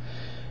power.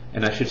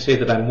 And I should say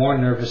that I'm more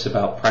nervous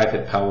about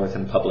private power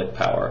than public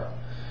power.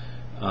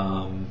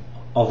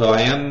 Although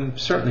I am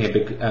certainly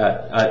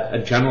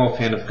a general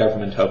fan of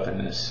government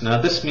openness.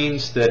 Now, this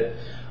means that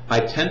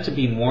I tend to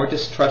be more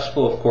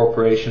distrustful of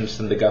corporations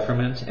than the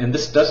government, and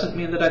this doesn't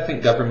mean that I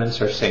think governments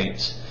are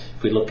saints.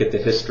 If we look at the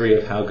history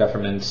of how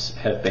governments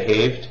have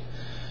behaved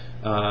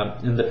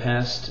in the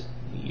past,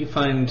 you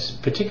find,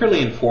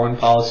 particularly in foreign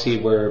policy,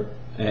 where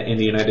in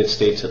the United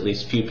States at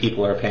least few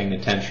people are paying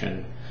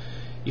attention,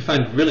 you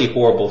find really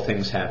horrible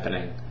things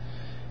happening.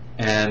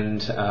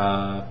 And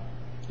I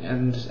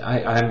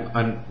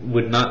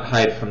would not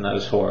hide from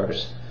those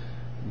horrors,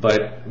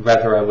 but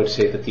rather I would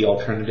say that the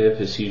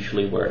alternative is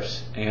usually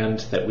worse, and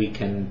that we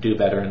can do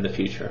better in the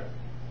future.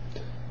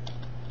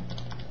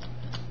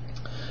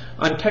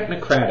 I'm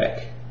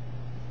technocratic,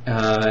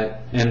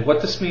 and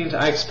what this means,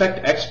 I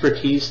expect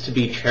expertise to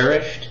be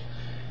cherished,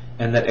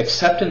 and that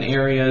except in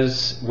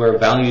areas where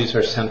values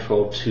are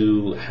central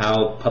to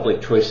how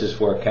public choices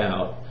work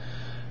out,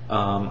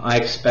 I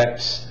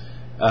expect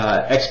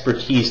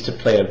expertise to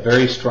play a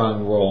very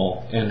strong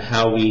role in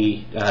how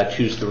we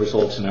choose the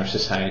results in our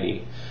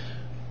society.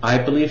 I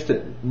believe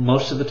that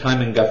most of the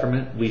time in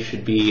government we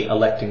should be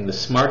electing the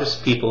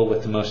smartest people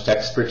with the most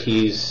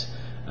expertise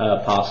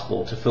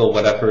possible to fill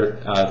whatever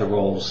the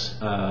roles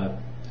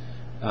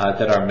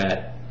that are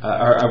met,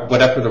 or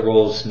whatever the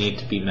roles need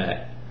to be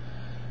met.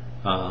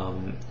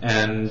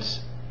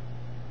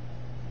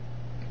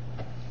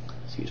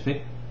 Excuse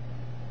me.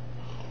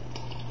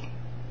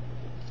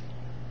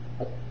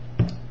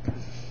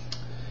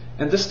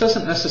 And this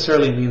doesn't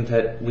necessarily mean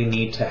that we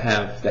need to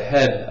have the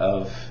head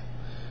of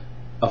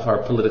our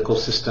political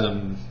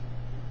system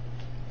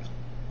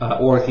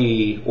or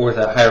the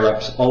higher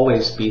ups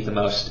always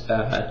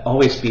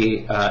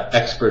be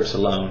experts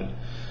alone.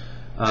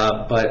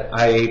 But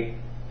I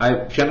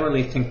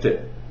generally think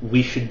that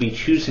we should be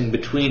choosing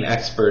between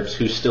experts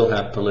who still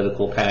have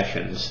political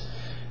passions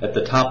at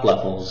the top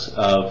levels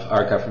of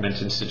our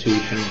government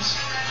institutions.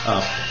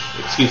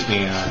 Excuse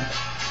me,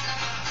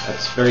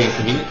 that's a very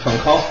inconvenient phone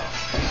call.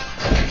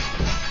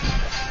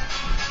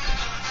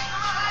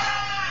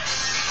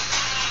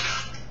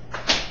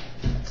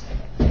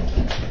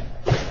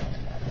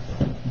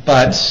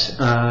 But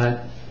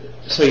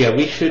so yeah,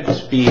 we should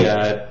be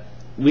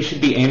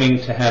aiming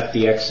to have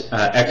the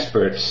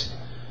experts.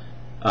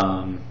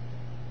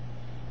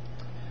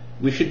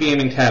 We should be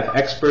aiming to have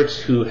experts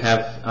who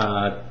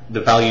have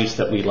the values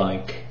that we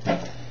like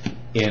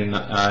in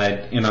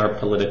our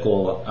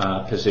political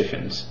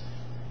positions,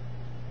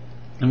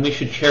 and we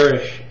should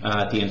cherish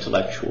the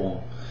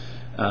intellectual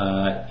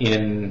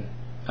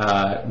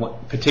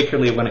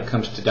particularly when it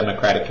comes to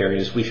democratic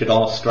areas. We should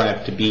all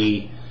strive to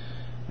be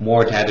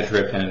more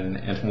data-driven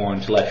and more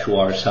intellectual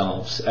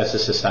ourselves as a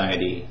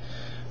society.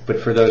 But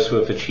for those who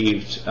have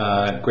achieved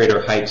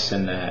greater heights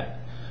in that,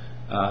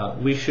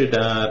 we should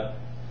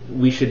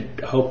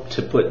hope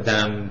to put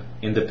them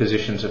in the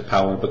positions of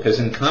power, because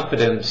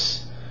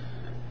incompetence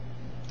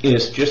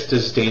is just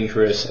as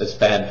dangerous as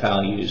bad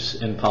values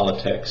in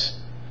politics,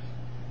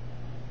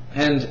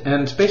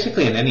 and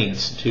basically in any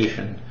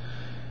institution.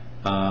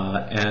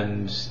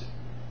 And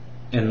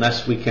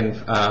unless we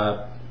can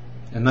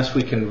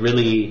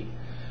really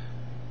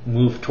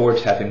move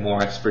towards having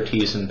more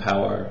expertise and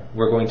power,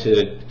 we're going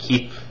to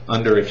keep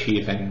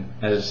underachieving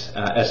as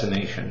a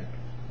nation.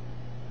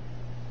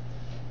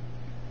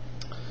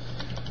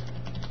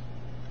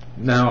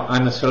 Now,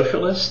 I'm a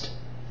socialist.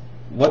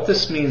 What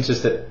this means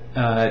is that,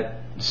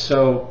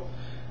 so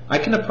I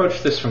can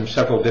approach this from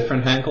several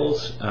different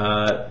angles.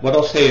 What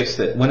I'll say is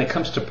that when it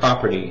comes to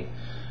property,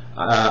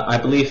 I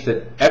believe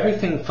that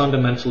everything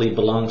fundamentally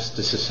belongs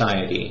to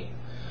society,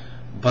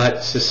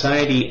 but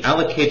society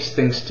allocates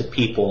things to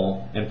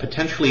people and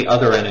potentially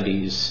other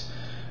entities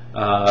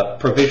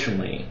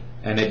provisionally,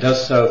 and it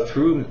does so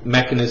through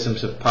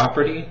mechanisms of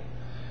property,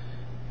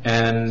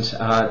 and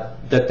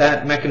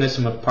that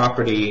mechanism of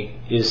property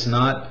is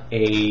not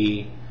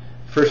a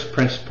first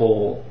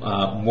principle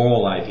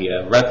moral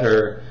idea.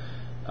 Rather,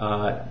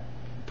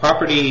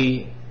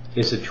 property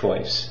is a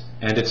choice,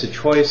 and it's a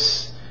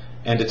choice,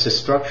 and it's a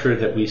structure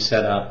that we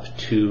set up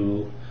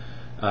to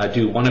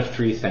do one of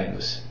three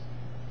things.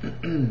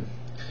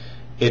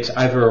 It's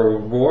either a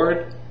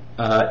reward.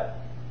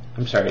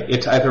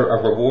 It's either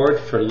a reward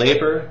for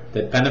labor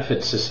that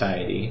benefits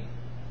society.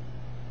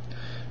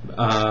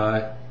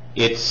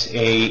 It's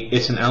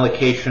an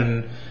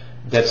allocation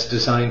that's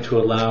designed to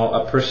allow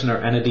a person or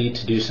entity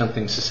to do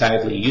something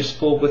societally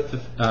useful with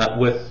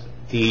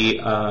the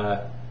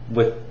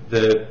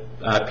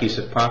piece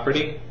of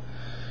property,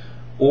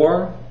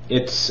 or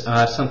it's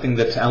something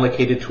that's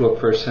allocated to a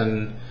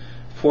person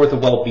for the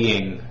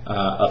well-being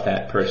of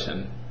that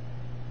person,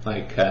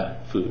 like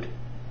food.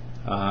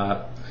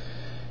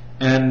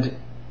 And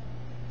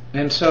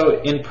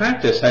so in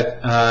practice,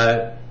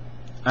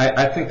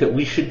 I think that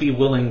we should be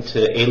willing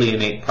to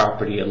alienate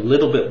property a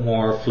little bit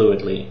more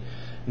fluidly,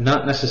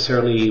 not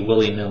necessarily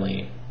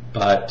willy-nilly,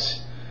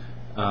 but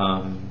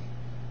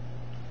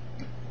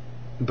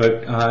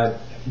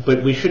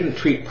we shouldn't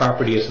treat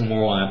property as a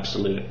moral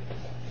absolute,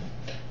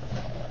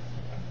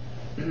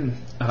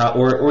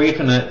 or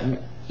even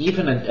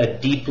a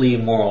deeply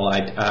moral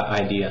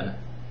idea.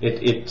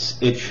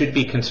 It should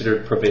be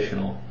considered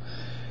provisional,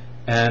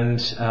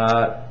 and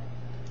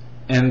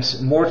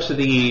more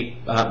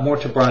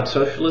to broad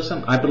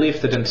socialism, I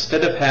believe that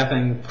instead of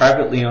having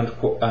privately owned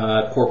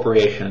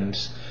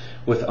corporations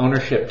with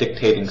ownership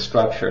dictating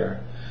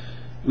structure,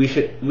 we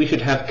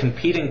should have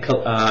competing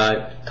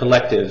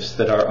collectives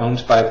that are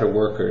owned by their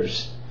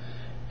workers,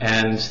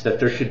 and that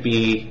there should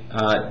be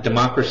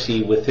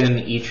democracy within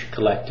each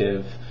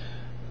collective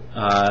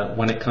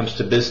when it comes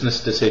to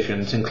business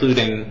decisions,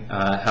 including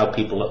how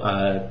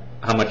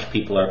much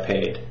people are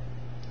paid.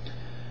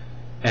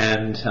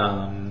 And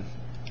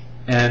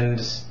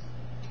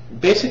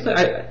basically,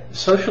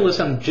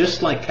 socialism,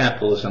 just like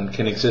capitalism,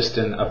 can exist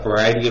in a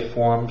variety of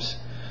forms,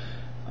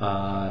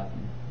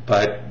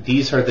 but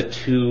these are the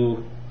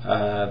two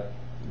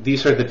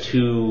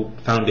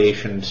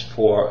foundations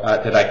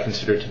that I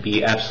consider to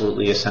be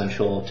absolutely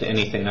essential to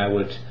anything I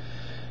would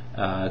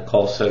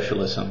call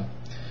socialism.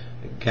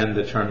 Again,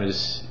 the term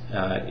is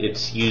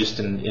it's used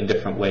in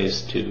different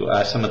ways too.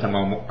 Some of them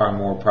are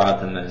more broad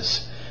than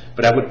this,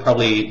 but I would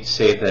probably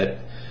say that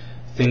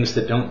things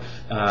that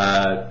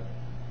are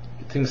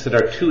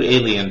too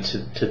alien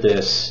to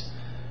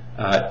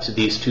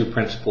these two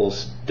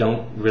principles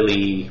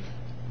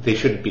they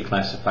shouldn't be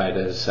classified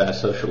as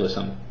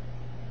socialism.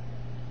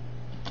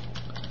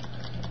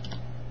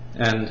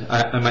 And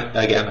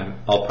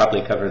I'll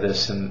probably cover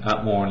this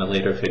more in a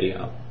later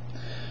video.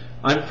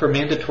 I'm for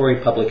mandatory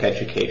public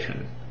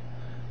education.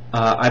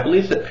 I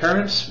believe that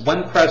parents,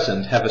 when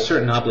present, have a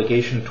certain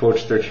obligation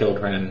towards their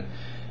children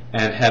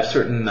and have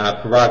certain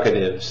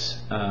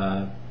prerogatives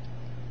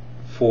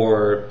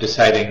for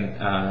deciding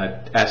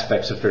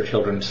aspects of their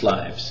children's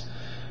lives.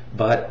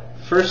 But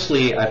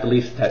firstly, I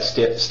believe that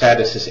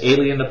status is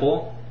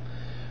alienable,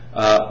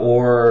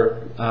 or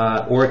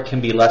it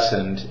can be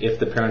lessened if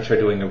the parents are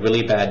doing a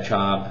really bad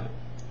job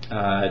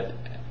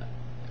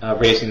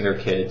raising their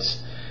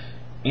kids.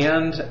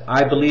 And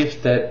I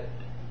believe that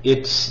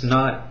it's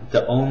not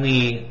the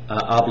only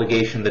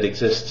obligation that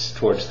exists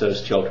towards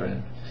those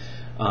children.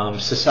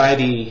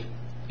 Society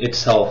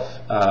itself,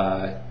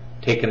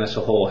 taken as a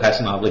whole, has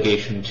an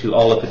obligation to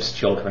all of its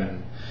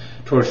children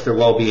towards their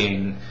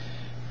well-being,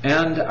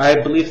 and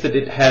I believe that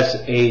it has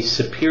a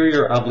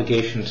superior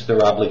obligation to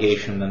their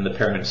obligation than the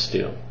parents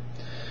do.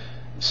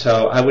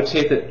 So I would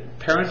say that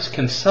parents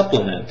can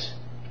supplement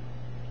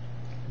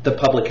the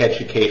public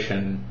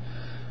education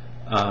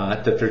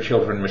that their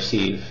children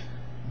receive,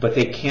 but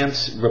they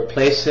can't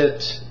replace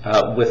it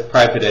with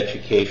private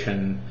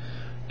education,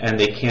 and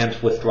they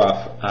can't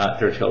withdraw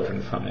their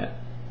children from it.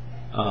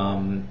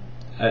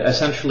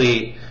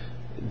 Essentially,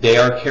 they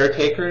are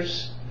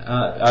caretakers.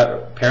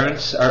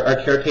 Parents are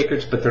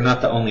caretakers, but they're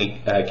not the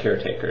only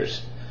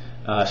caretakers.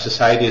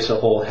 Society as a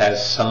whole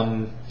has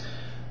some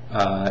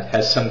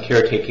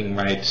caretaking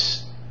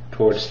rights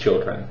towards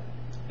children,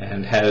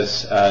 and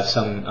has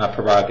some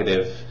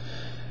prerogative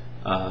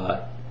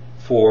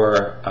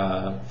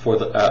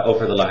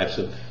over the lives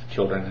of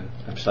children.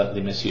 I'm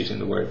slightly misusing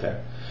the word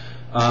there,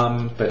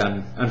 but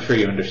I'm sure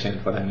you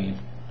understand what I mean.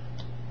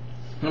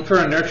 And for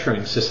a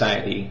nurturing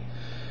society,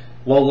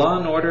 while law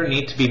and order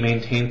need to be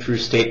maintained through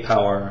state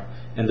power,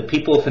 and the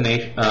people of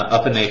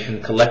a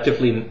nation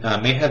collectively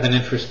may have an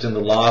interest in the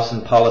laws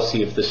and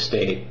policy of the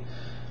state,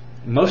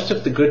 most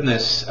of the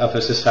goodness of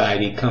a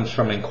society comes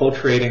from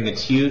enculturating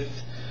its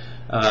youth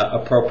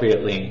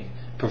appropriately,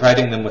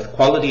 providing them with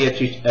quality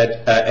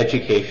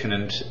education,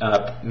 and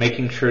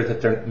making sure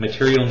that their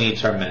material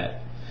needs are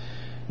met.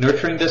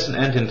 Nurturing doesn't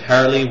end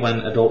entirely when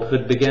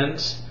adulthood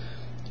begins.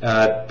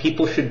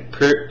 People should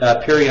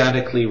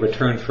periodically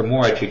return for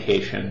more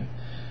education,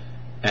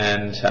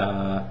 and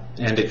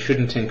it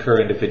shouldn't incur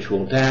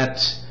individual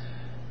debt,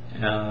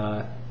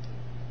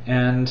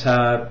 and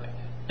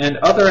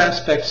other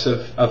aspects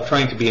of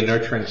trying to be a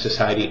nurturing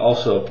society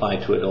also apply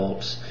to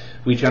adults.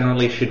 We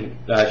generally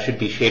should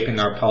be shaping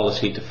our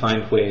policy to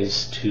find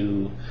ways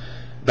to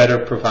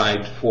better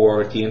provide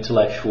for the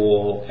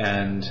intellectual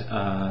and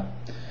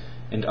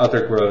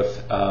other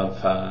growth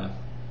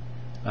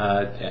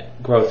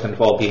and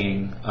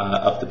well-being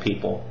of the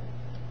people.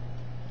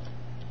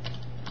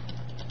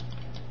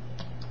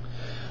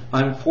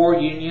 I'm for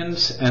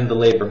unions and the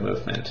labor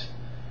movement.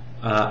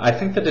 I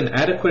think that an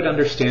adequate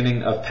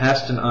understanding of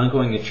past and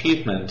ongoing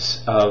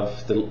achievements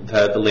of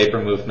the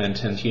labor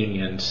movement and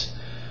unions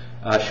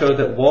show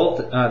that while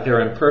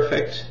they're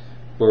imperfect,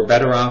 we're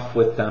better off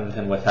with them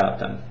than without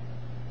them.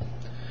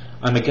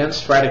 I'm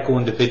against radical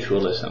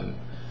individualism.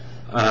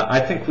 I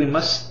think we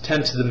must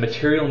tend to the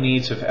material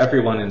needs of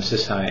everyone in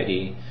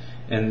society,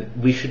 and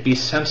we should be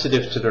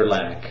sensitive to their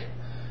lack.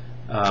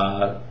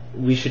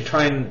 We should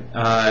try and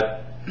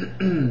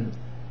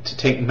to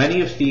take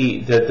many of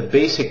the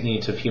basic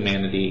needs of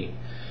humanity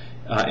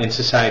in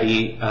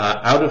society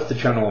out of the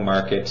general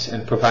markets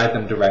and provide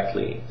them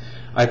directly,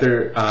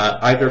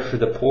 either for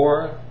the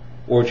poor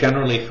or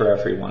generally for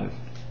everyone.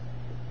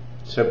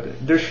 So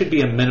there should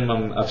be a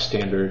minimum of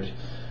standard,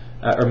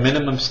 or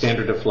minimum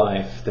standard of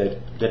life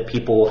that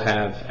people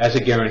have as a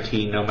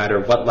guarantee, no matter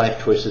what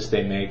life choices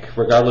they make,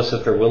 regardless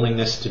of their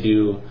willingness to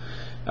do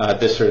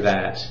this or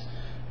that.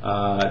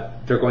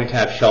 They're going to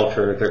have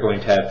shelter, they're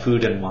going to have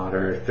food and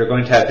water, they're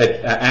going to have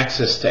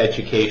access to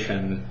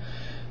education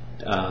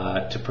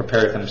to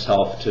prepare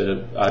themselves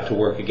to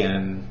work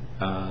again,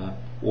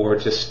 or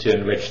just to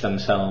enrich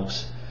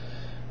themselves.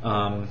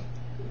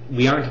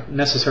 We aren't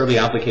necessarily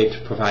obligated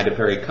to provide a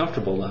very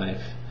comfortable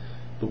life,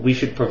 but we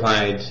should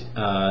provide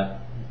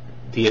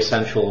the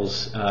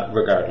essentials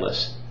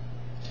regardless.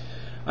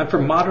 I'm for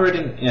moderate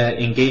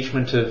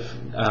engagement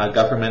of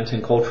government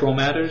in cultural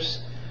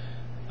matters.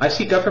 I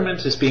see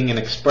government as being an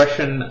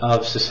expression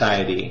of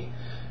society,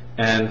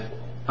 and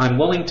I'm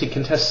willing to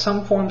contest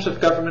some forms of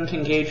government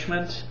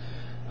engagement,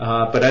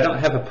 but I don't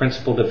have a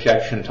principled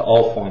objection to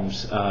all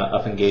forms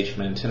of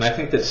engagement. And I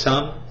think that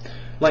some,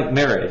 like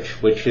marriage,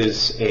 which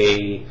is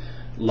a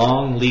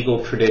long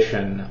legal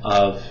tradition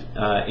of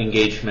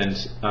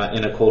engagement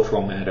in a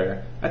cultural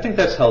matter, I think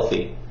that's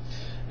healthy.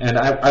 And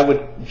I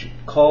would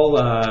call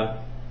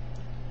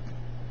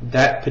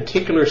that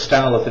particular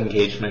style of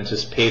engagement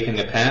as paving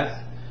a path.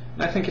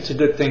 And I think it's a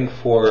good thing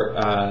for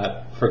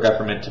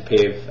government to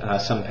pave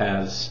some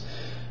paths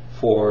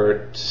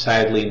for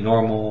societally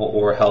normal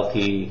or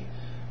healthy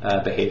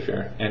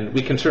behavior. And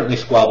we can certainly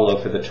squabble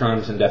over the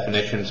terms and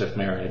definitions of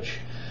marriage,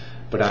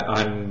 but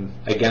I'm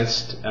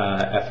against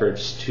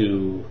efforts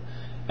to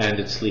end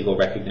its legal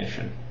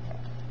recognition.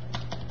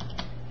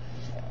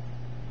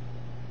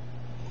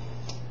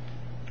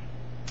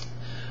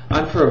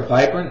 I'm for a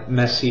vibrant,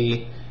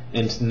 messy,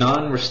 and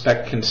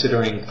non-respect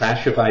considering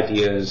clash of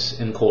ideas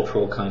in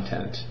cultural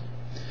content.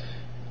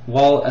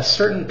 While a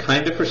certain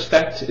kind of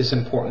respect is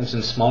important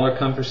in smaller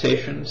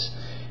conversations,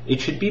 it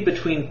should be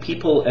between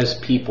people as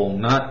people,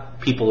 not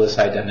people as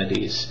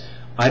identities.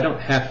 I don't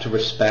have to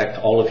respect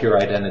all of your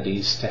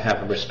identities to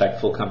have a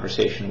respectful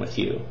conversation with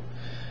you.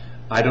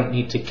 I don't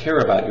need to care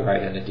about your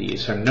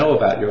identities or know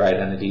about your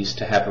identities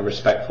to have a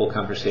respectful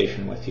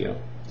conversation with you.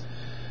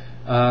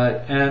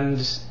 And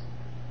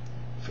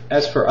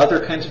as for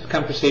other kinds of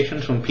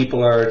conversations, when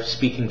people are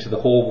speaking to the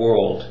whole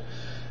world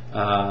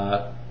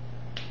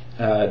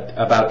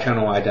about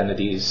general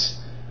identities,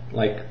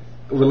 like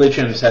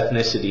religions,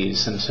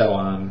 ethnicities, and so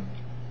on,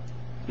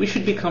 we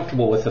should be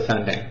comfortable with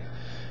offending.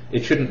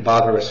 It shouldn't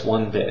bother us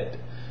one bit.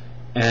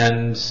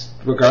 And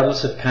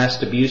regardless of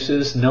past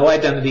abuses, no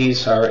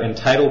identities are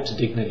entitled to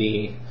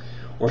dignity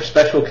or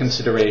special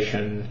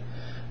consideration,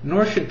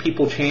 nor should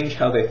people change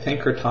how they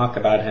think or talk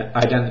about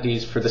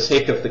identities for the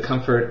sake of the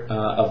comfort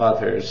of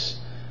others.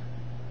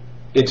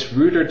 It's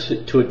ruder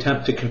to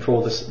attempt to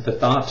control the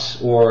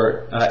thoughts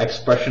or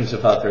expressions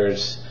of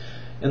others,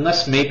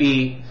 unless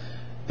maybe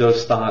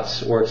those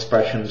thoughts or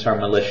expressions are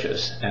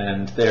malicious,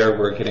 and there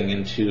we're getting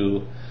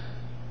into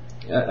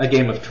a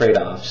game of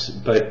trade-offs.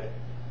 But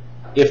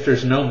if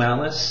there's no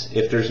malice,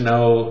 if there's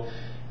no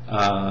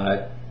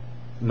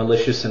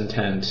malicious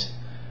intent,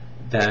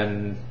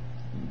 then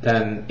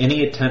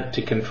any attempt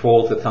to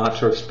control the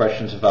thoughts or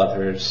expressions of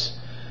others,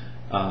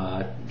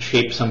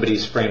 shape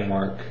somebody's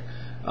framework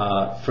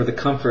for the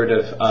comfort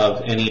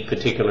of any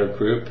particular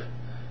group,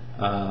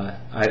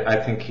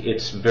 I think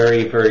it's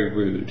very, very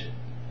rude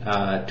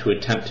to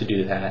attempt to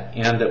do that,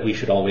 and that we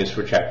should always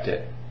reject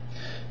it.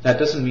 That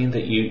doesn't mean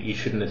that you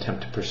shouldn't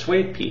attempt to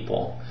persuade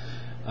people,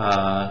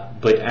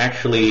 but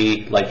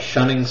actually, like,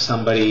 shunning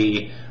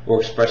somebody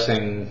or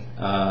expressing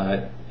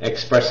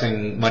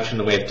much in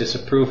the way of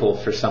disapproval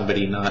for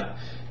somebody not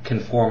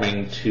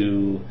conforming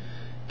to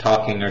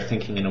talking or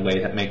thinking in a way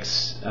that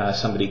makes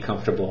somebody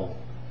comfortable.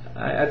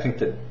 I think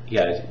that,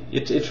 yeah,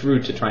 it's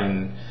rude to try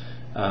and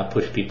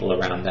push people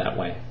around that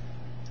way.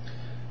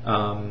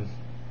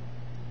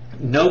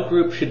 No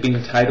group should be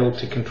entitled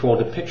to control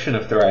depiction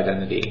of their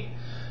identity,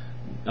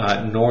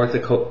 nor the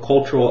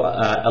cultural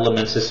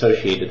elements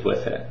associated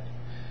with it.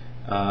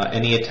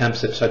 Any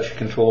attempts at such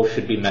control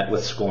should be met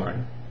with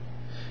scorn.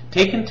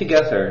 Taken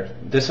together,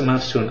 this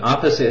amounts to an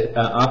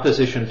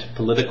opposition to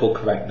political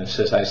correctness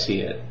as I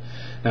see it.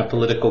 Now,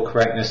 political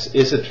correctness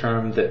is a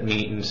term that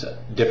means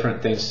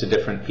different things to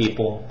different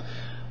people.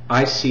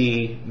 I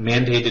see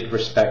mandated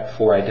respect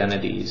for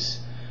identities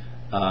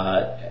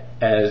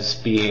as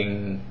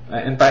being,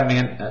 and by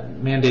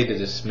mandated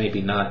is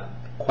maybe not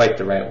quite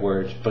the right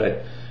word,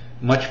 but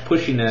much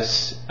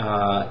pushiness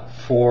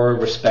for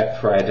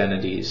respect for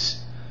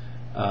identities.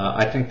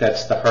 I think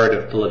that's the heart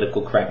of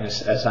political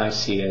correctness as I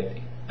see it,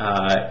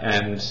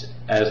 and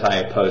as I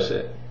oppose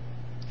it.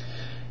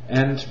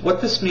 And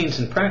what this means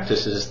in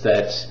practice is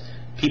that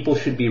people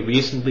should be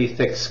reasonably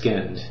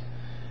thick-skinned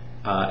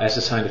as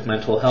a sign of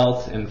mental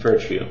health and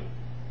virtue.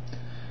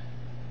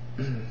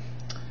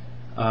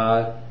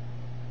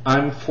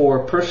 I'm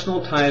for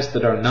personal ties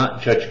that are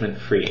not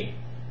judgment-free,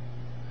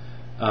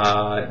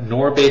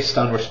 nor based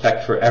on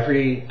respect for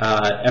every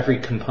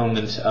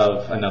component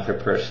of another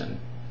person.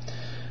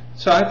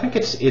 So I think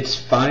it's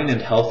fine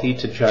and healthy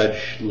to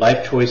judge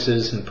life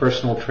choices and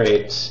personal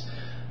traits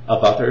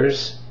of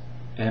others,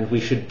 and we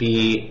should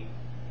be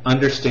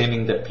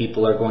understanding that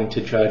people are going to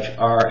judge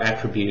our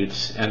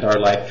attributes and our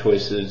life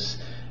choices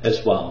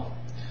as well.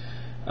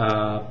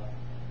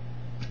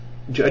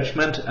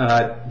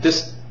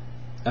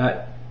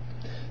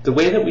 The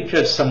way that we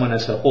judge someone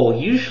as a whole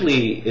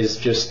usually is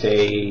just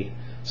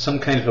some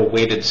kind of a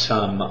weighted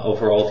sum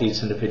over all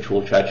these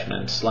individual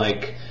judgments.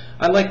 Like,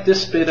 I like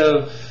this bit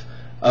of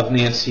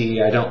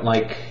Nancy, I don't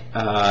like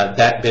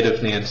that bit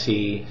of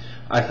Nancy.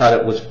 I thought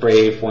it was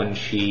brave when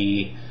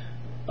she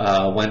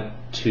went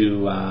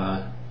to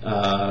a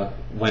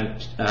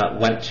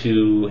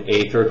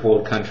third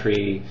world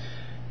country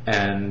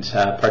and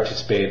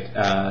participated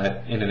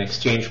in an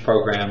exchange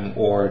program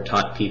or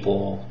taught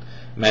people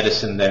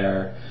medicine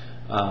there.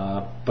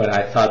 But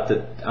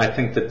I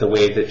think that the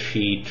way that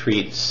she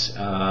treats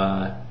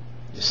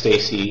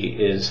Stacy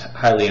is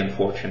highly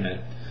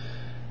unfortunate.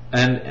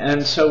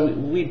 And so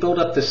we build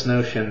up this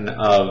notion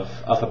of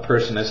a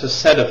person as a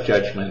set of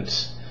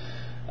judgments,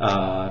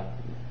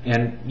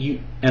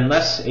 and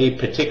unless a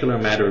particular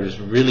matter is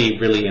really,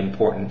 really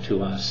important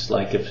to us,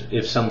 like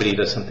if somebody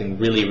does something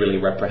really, really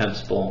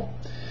reprehensible,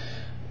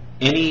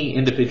 any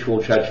individual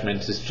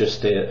judgment is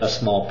just a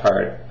small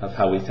part of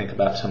how we think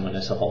about someone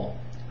as a whole.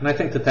 And I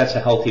think that that's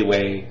a healthy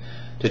way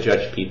to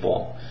judge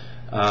people.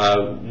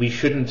 We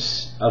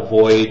shouldn't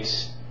avoid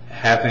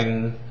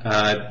having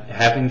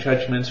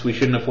judgments. We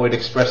shouldn't avoid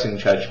expressing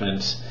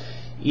judgments,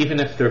 even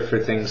if they're for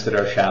things that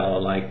are shallow,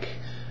 like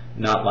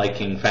not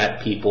liking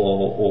fat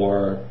people,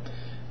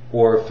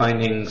 or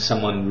finding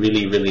someone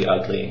really, really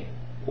ugly,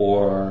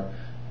 or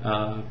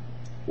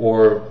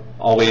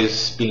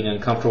always being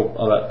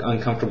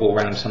uncomfortable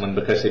around someone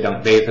because they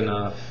don't bathe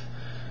enough,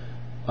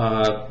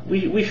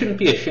 we shouldn't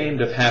be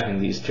ashamed of having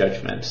these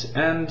judgments,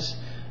 and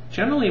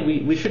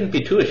generally we shouldn't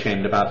be too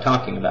ashamed about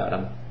talking about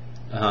them.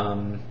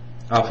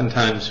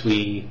 Oftentimes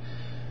we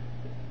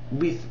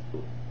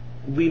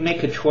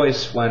make a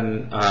choice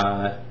when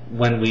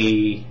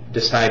we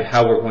decide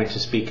how we're going to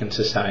speak in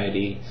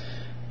society,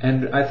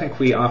 and I think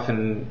we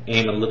often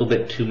aim a little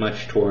bit too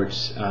much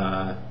towards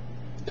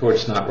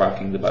not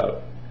rocking the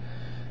boat.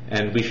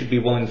 And we should be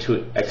willing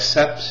to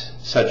accept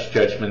such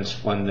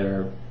judgments when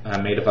they're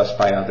made of us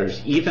by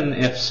others, even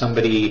if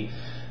somebody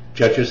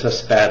judges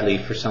us badly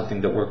for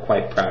something that we're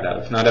quite proud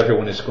of. Not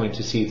everyone is going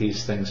to see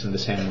these things in the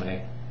same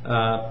way.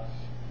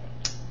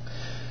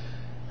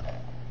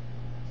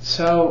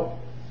 So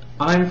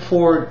I'm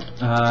for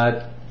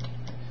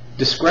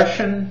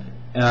discretion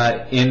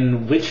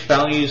in which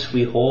values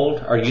we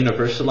hold are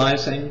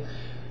universalizing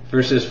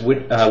versus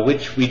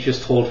which we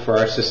just hold for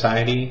our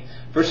society,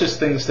 versus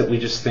things that we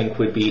just think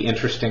would be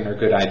interesting or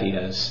good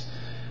ideas.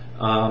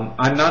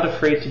 I'm not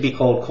afraid to be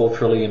called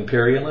culturally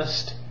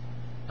imperialist.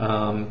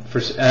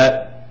 For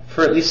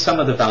at least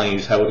some of the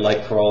values I would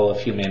like for all of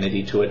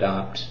humanity to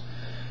adopt.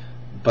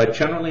 But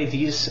generally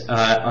these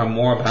are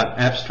more about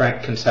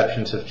abstract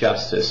conceptions of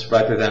justice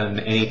rather than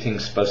anything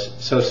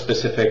so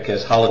specific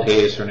as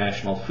holidays or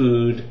national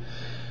food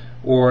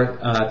or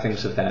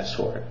things of that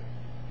sort.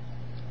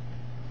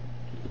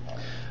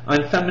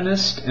 I'm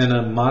feminist in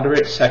a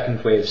moderate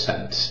second wave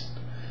sense.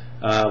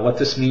 What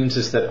this means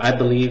is that I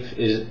believe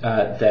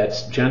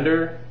that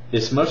gender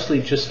is mostly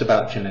just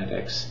about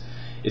genetics.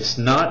 It's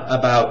not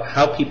about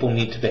how people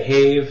need to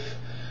behave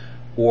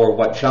or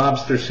what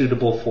jobs they're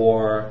suitable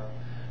for.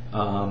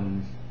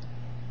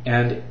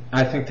 And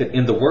I think that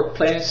in the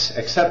workplace,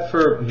 except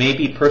for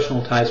maybe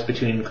personal ties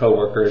between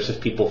coworkers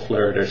if people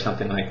flirt or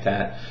something like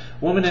that,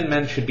 women and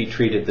men should be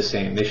treated the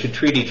same. They should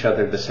treat each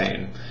other the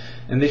same.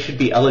 And they should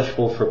be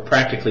eligible for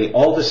practically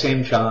all the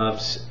same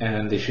jobs,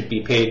 and they should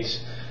be paid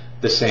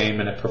the same,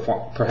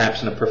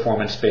 perhaps in a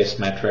performance-based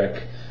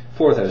metric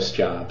for those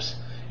jobs.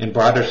 In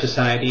broader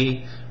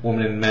society,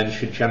 women and men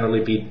should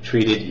generally be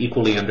treated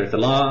equally under the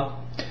law.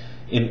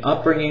 In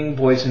upbringing,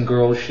 boys and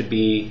girls should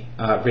be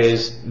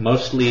raised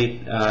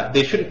mostly,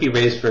 they shouldn't be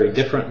raised very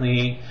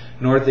differently,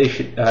 nor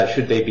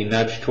should they be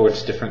nudged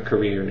towards different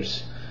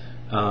careers.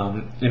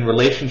 In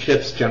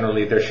relationships,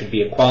 generally there should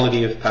be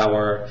equality of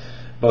power,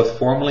 both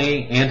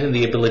formally and in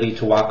the ability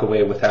to walk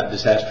away without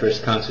disastrous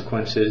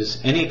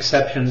consequences. Any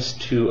exceptions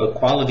to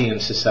equality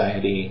in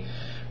society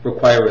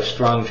require a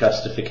strong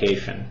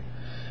justification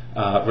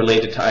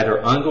related to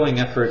either ongoing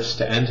efforts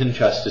to end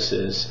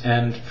injustices,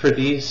 and for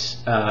these,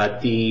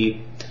 the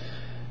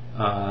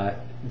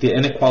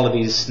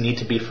inequalities need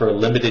to be for a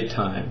limited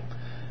time.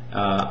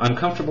 I'm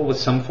comfortable with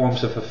some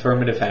forms of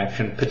affirmative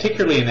action,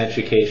 particularly in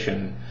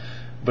education,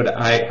 but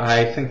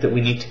I think that we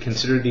need to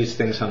consider these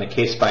things on a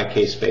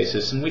case-by-case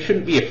basis, and we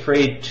shouldn't be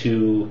afraid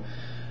to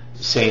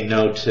say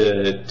no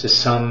to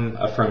some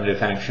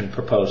affirmative action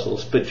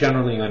proposals, but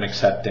generally I'm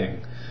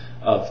accepting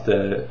of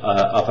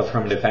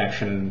affirmative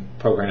action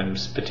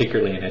programs,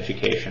 particularly in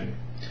education.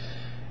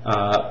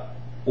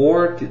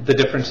 Or the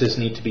differences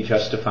need to be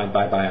justified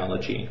by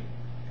biology.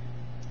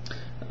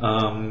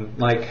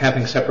 Like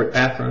having separate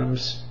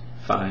bathrooms,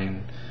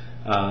 fine.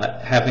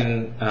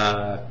 Having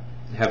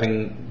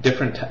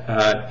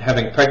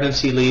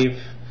pregnancy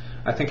leave,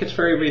 I think it's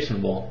very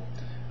reasonable.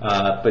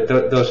 But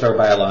those are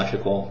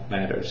biological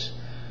matters.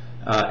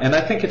 And I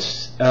think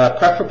it's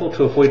preferable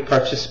to avoid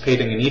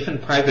participating in even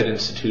private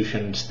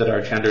institutions that are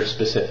gender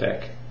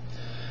specific.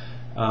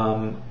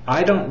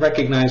 I don't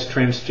recognize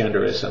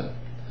transgenderism.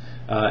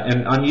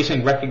 And I'm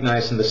using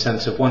recognize in the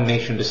sense of one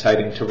nation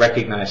deciding to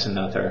recognize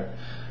another.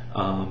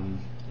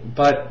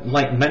 But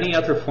like many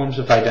other forms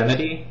of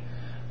identity,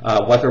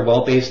 whether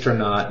well-based or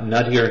not,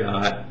 nutty or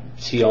not,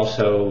 see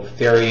also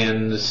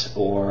Therians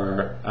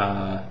or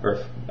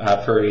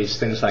furries,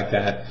 things like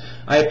that,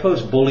 I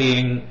oppose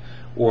bullying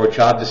or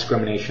job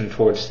discrimination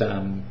towards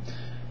them.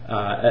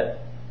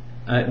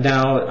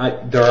 Now,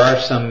 there are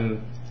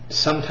some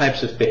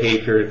types of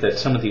behavior that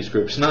some of these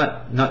groups,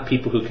 not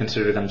people who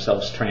consider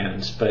themselves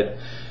trans, but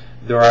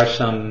there are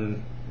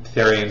some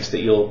Therians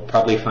that you'll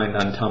probably find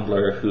on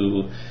Tumblr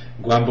who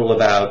grumble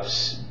about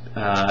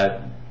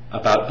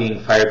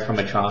being fired from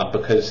a job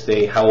because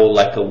they howl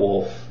like a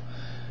wolf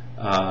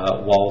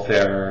while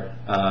they're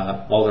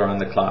on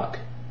the clock.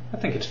 I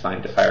think it's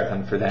fine to fire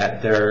them for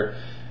that. They're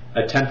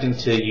attempting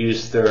to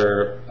use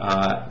their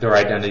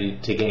identity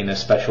to gain a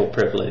special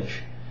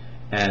privilege,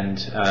 and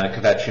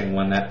kvetching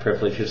when that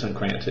privilege isn't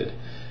granted.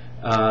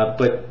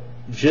 But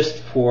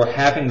just for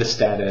having the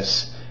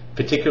status,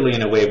 particularly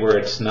in a way where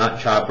it's not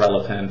job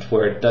relevant,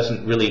 where it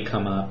doesn't really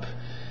come up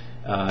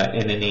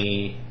in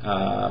any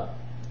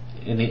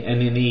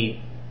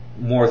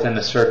more than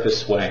a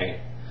surface way,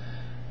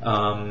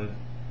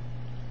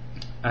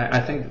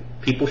 I think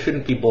people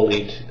shouldn't be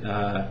bullied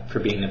for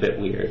being a bit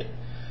weird.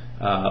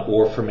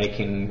 Or for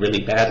making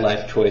really bad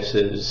life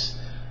choices,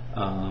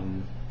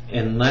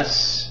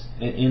 unless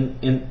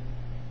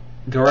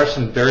there are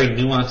some very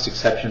nuanced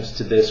exceptions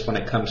to this when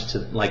it comes to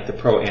like the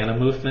pro-Ana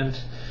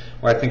movement,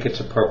 where I think it's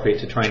appropriate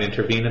to try and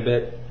intervene a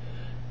bit.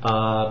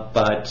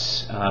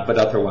 But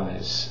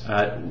otherwise,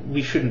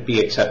 we shouldn't be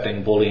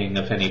accepting bullying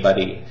of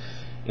anybody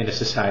in a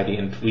society,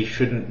 and we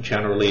shouldn't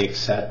generally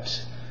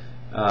accept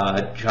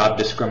job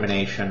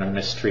discrimination or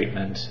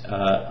mistreatment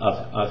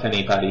of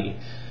anybody,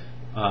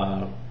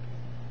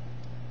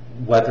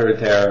 whether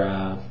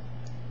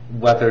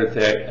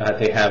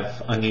they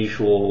have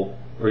unusual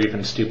or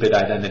even stupid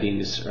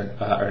identities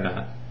or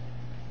not.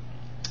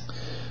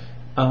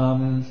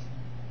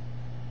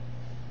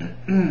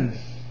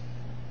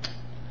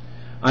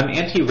 I'm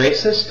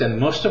anti-racist, and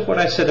most of what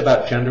I said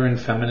about gender and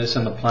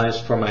feminism applies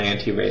for my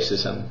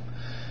anti-racism.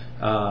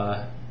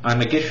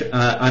 I'm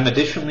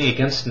additionally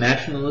against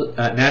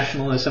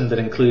nationalism that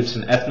includes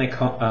an ethnic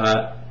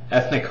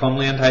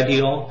homeland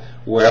ideal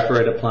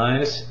wherever it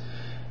applies.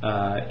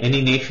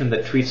 Any nation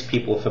that treats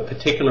people of a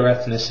particular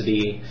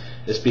ethnicity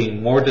as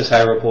being more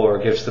desirable or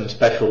gives them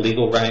special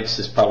legal rights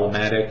is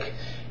problematic.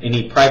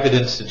 Any private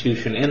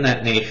institution in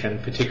that nation,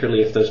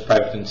 particularly if those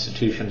private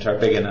institutions are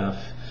big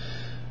enough,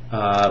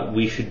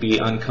 we should be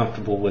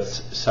uncomfortable with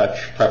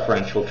such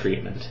preferential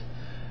treatment.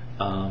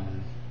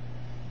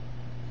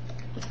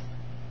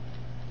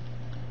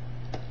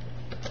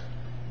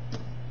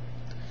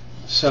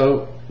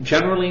 So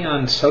generally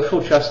on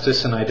social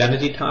justice and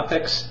identity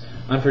topics,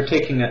 I'm for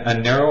taking a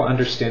narrow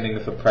understanding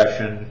of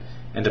oppression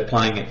and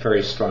applying it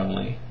very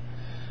strongly.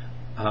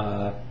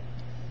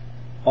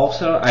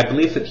 Also, I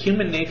believe that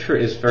human nature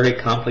is very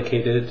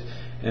complicated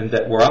and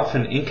that we're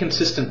often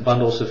inconsistent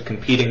bundles of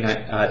competing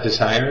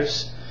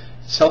desires.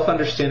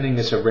 Self-understanding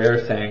is a rare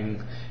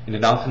thing, and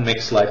it often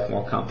makes life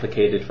more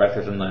complicated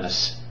rather than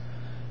less.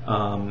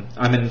 I'm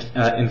an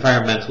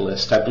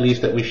environmentalist. I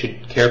believe that we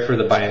should care for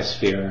the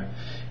biosphere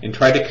and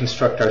try to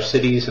construct our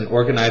cities and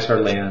organize our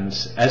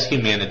lands as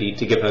humanity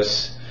to give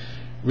us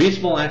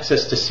reasonable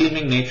access to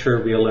seeming nature,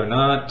 real or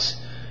not,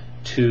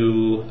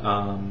 to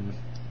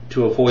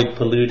avoid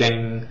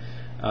polluting,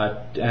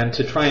 and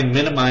to try and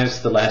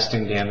minimize the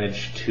lasting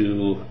damage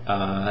to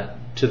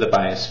the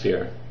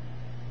biosphere.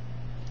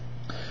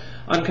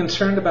 I'm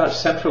concerned about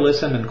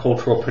centralism and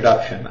cultural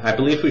production. I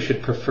believe we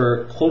should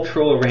prefer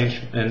cultural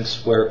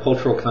arrangements where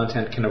cultural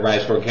content can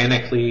arise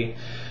organically,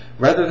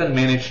 rather than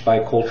managed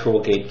by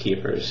cultural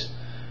gatekeepers,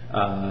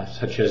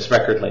 such as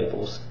record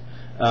labels.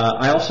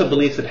 I also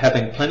believe that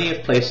having plenty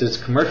of places,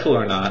 commercial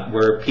or not,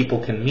 where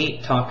people can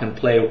meet, talk, and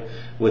play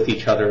with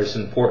each other is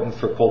important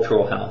for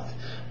cultural health.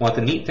 One of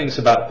the neat things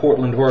about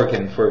Portland,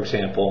 Oregon, for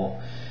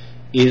example,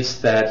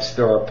 is that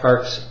there are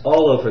parks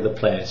all over the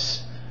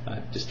place.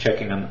 Just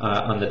checking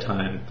on the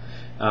time.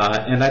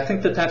 And I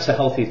think that that's a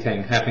healthy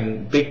thing,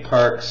 having big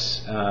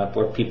parks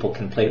where people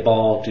can play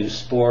ball, do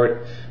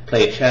sport,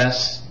 play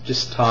chess,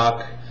 just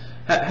talk,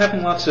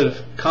 having lots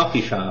of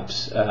coffee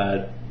shops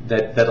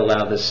that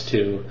allow this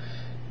too.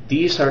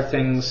 These are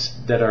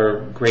things that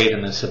are great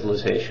in a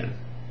civilization.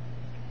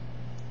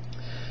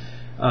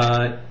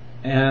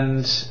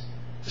 And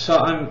so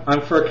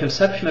I'm for a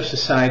conception of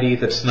society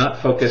that's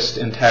not focused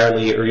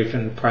entirely or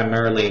even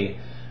primarily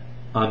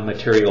on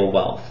material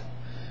wealth.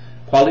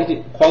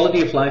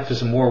 Quality of life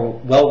is a more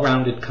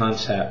well-rounded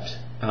concept.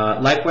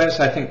 Likewise,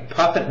 I think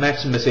profit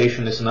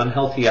maximization is an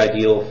unhealthy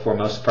ideal for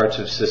most parts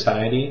of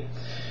society,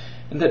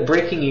 and that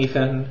breaking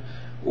even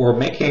or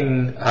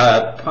making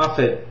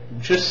profit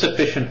just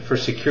sufficient for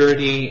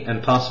security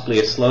and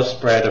possibly a slow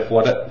spread of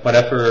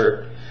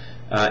whatever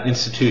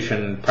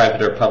institution,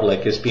 private or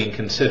public, is being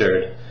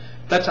considered,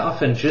 that's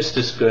often just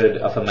as good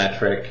of a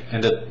metric,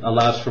 and it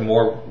allows for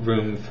more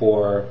room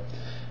for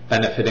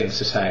benefiting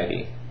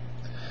society.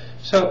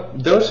 So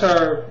those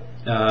are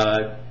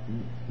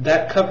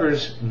that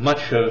covers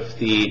much of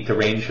the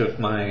range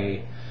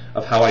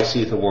of how I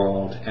see the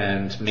world,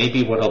 and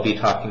maybe what I'll be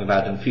talking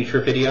about in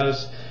future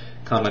videos.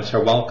 Comments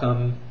are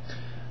welcome.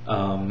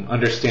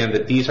 Understand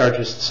that these are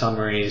just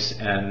summaries,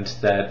 and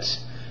that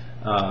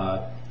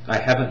I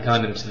haven't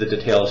gone into the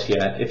details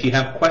yet. If you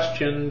have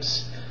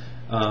questions,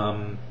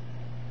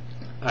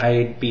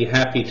 I'd be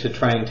happy to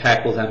try and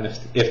tackle them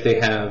if they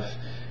have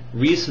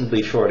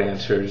reasonably short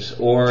answers,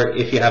 or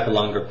if you have a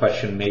longer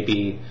question,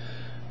 maybe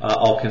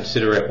I'll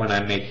consider it when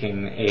I'm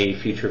making a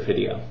future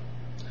video.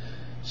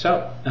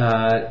 So,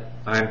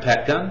 I'm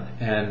Pat Gunn,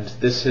 and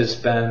this has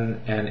been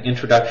an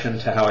introduction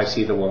to how I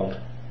see the world.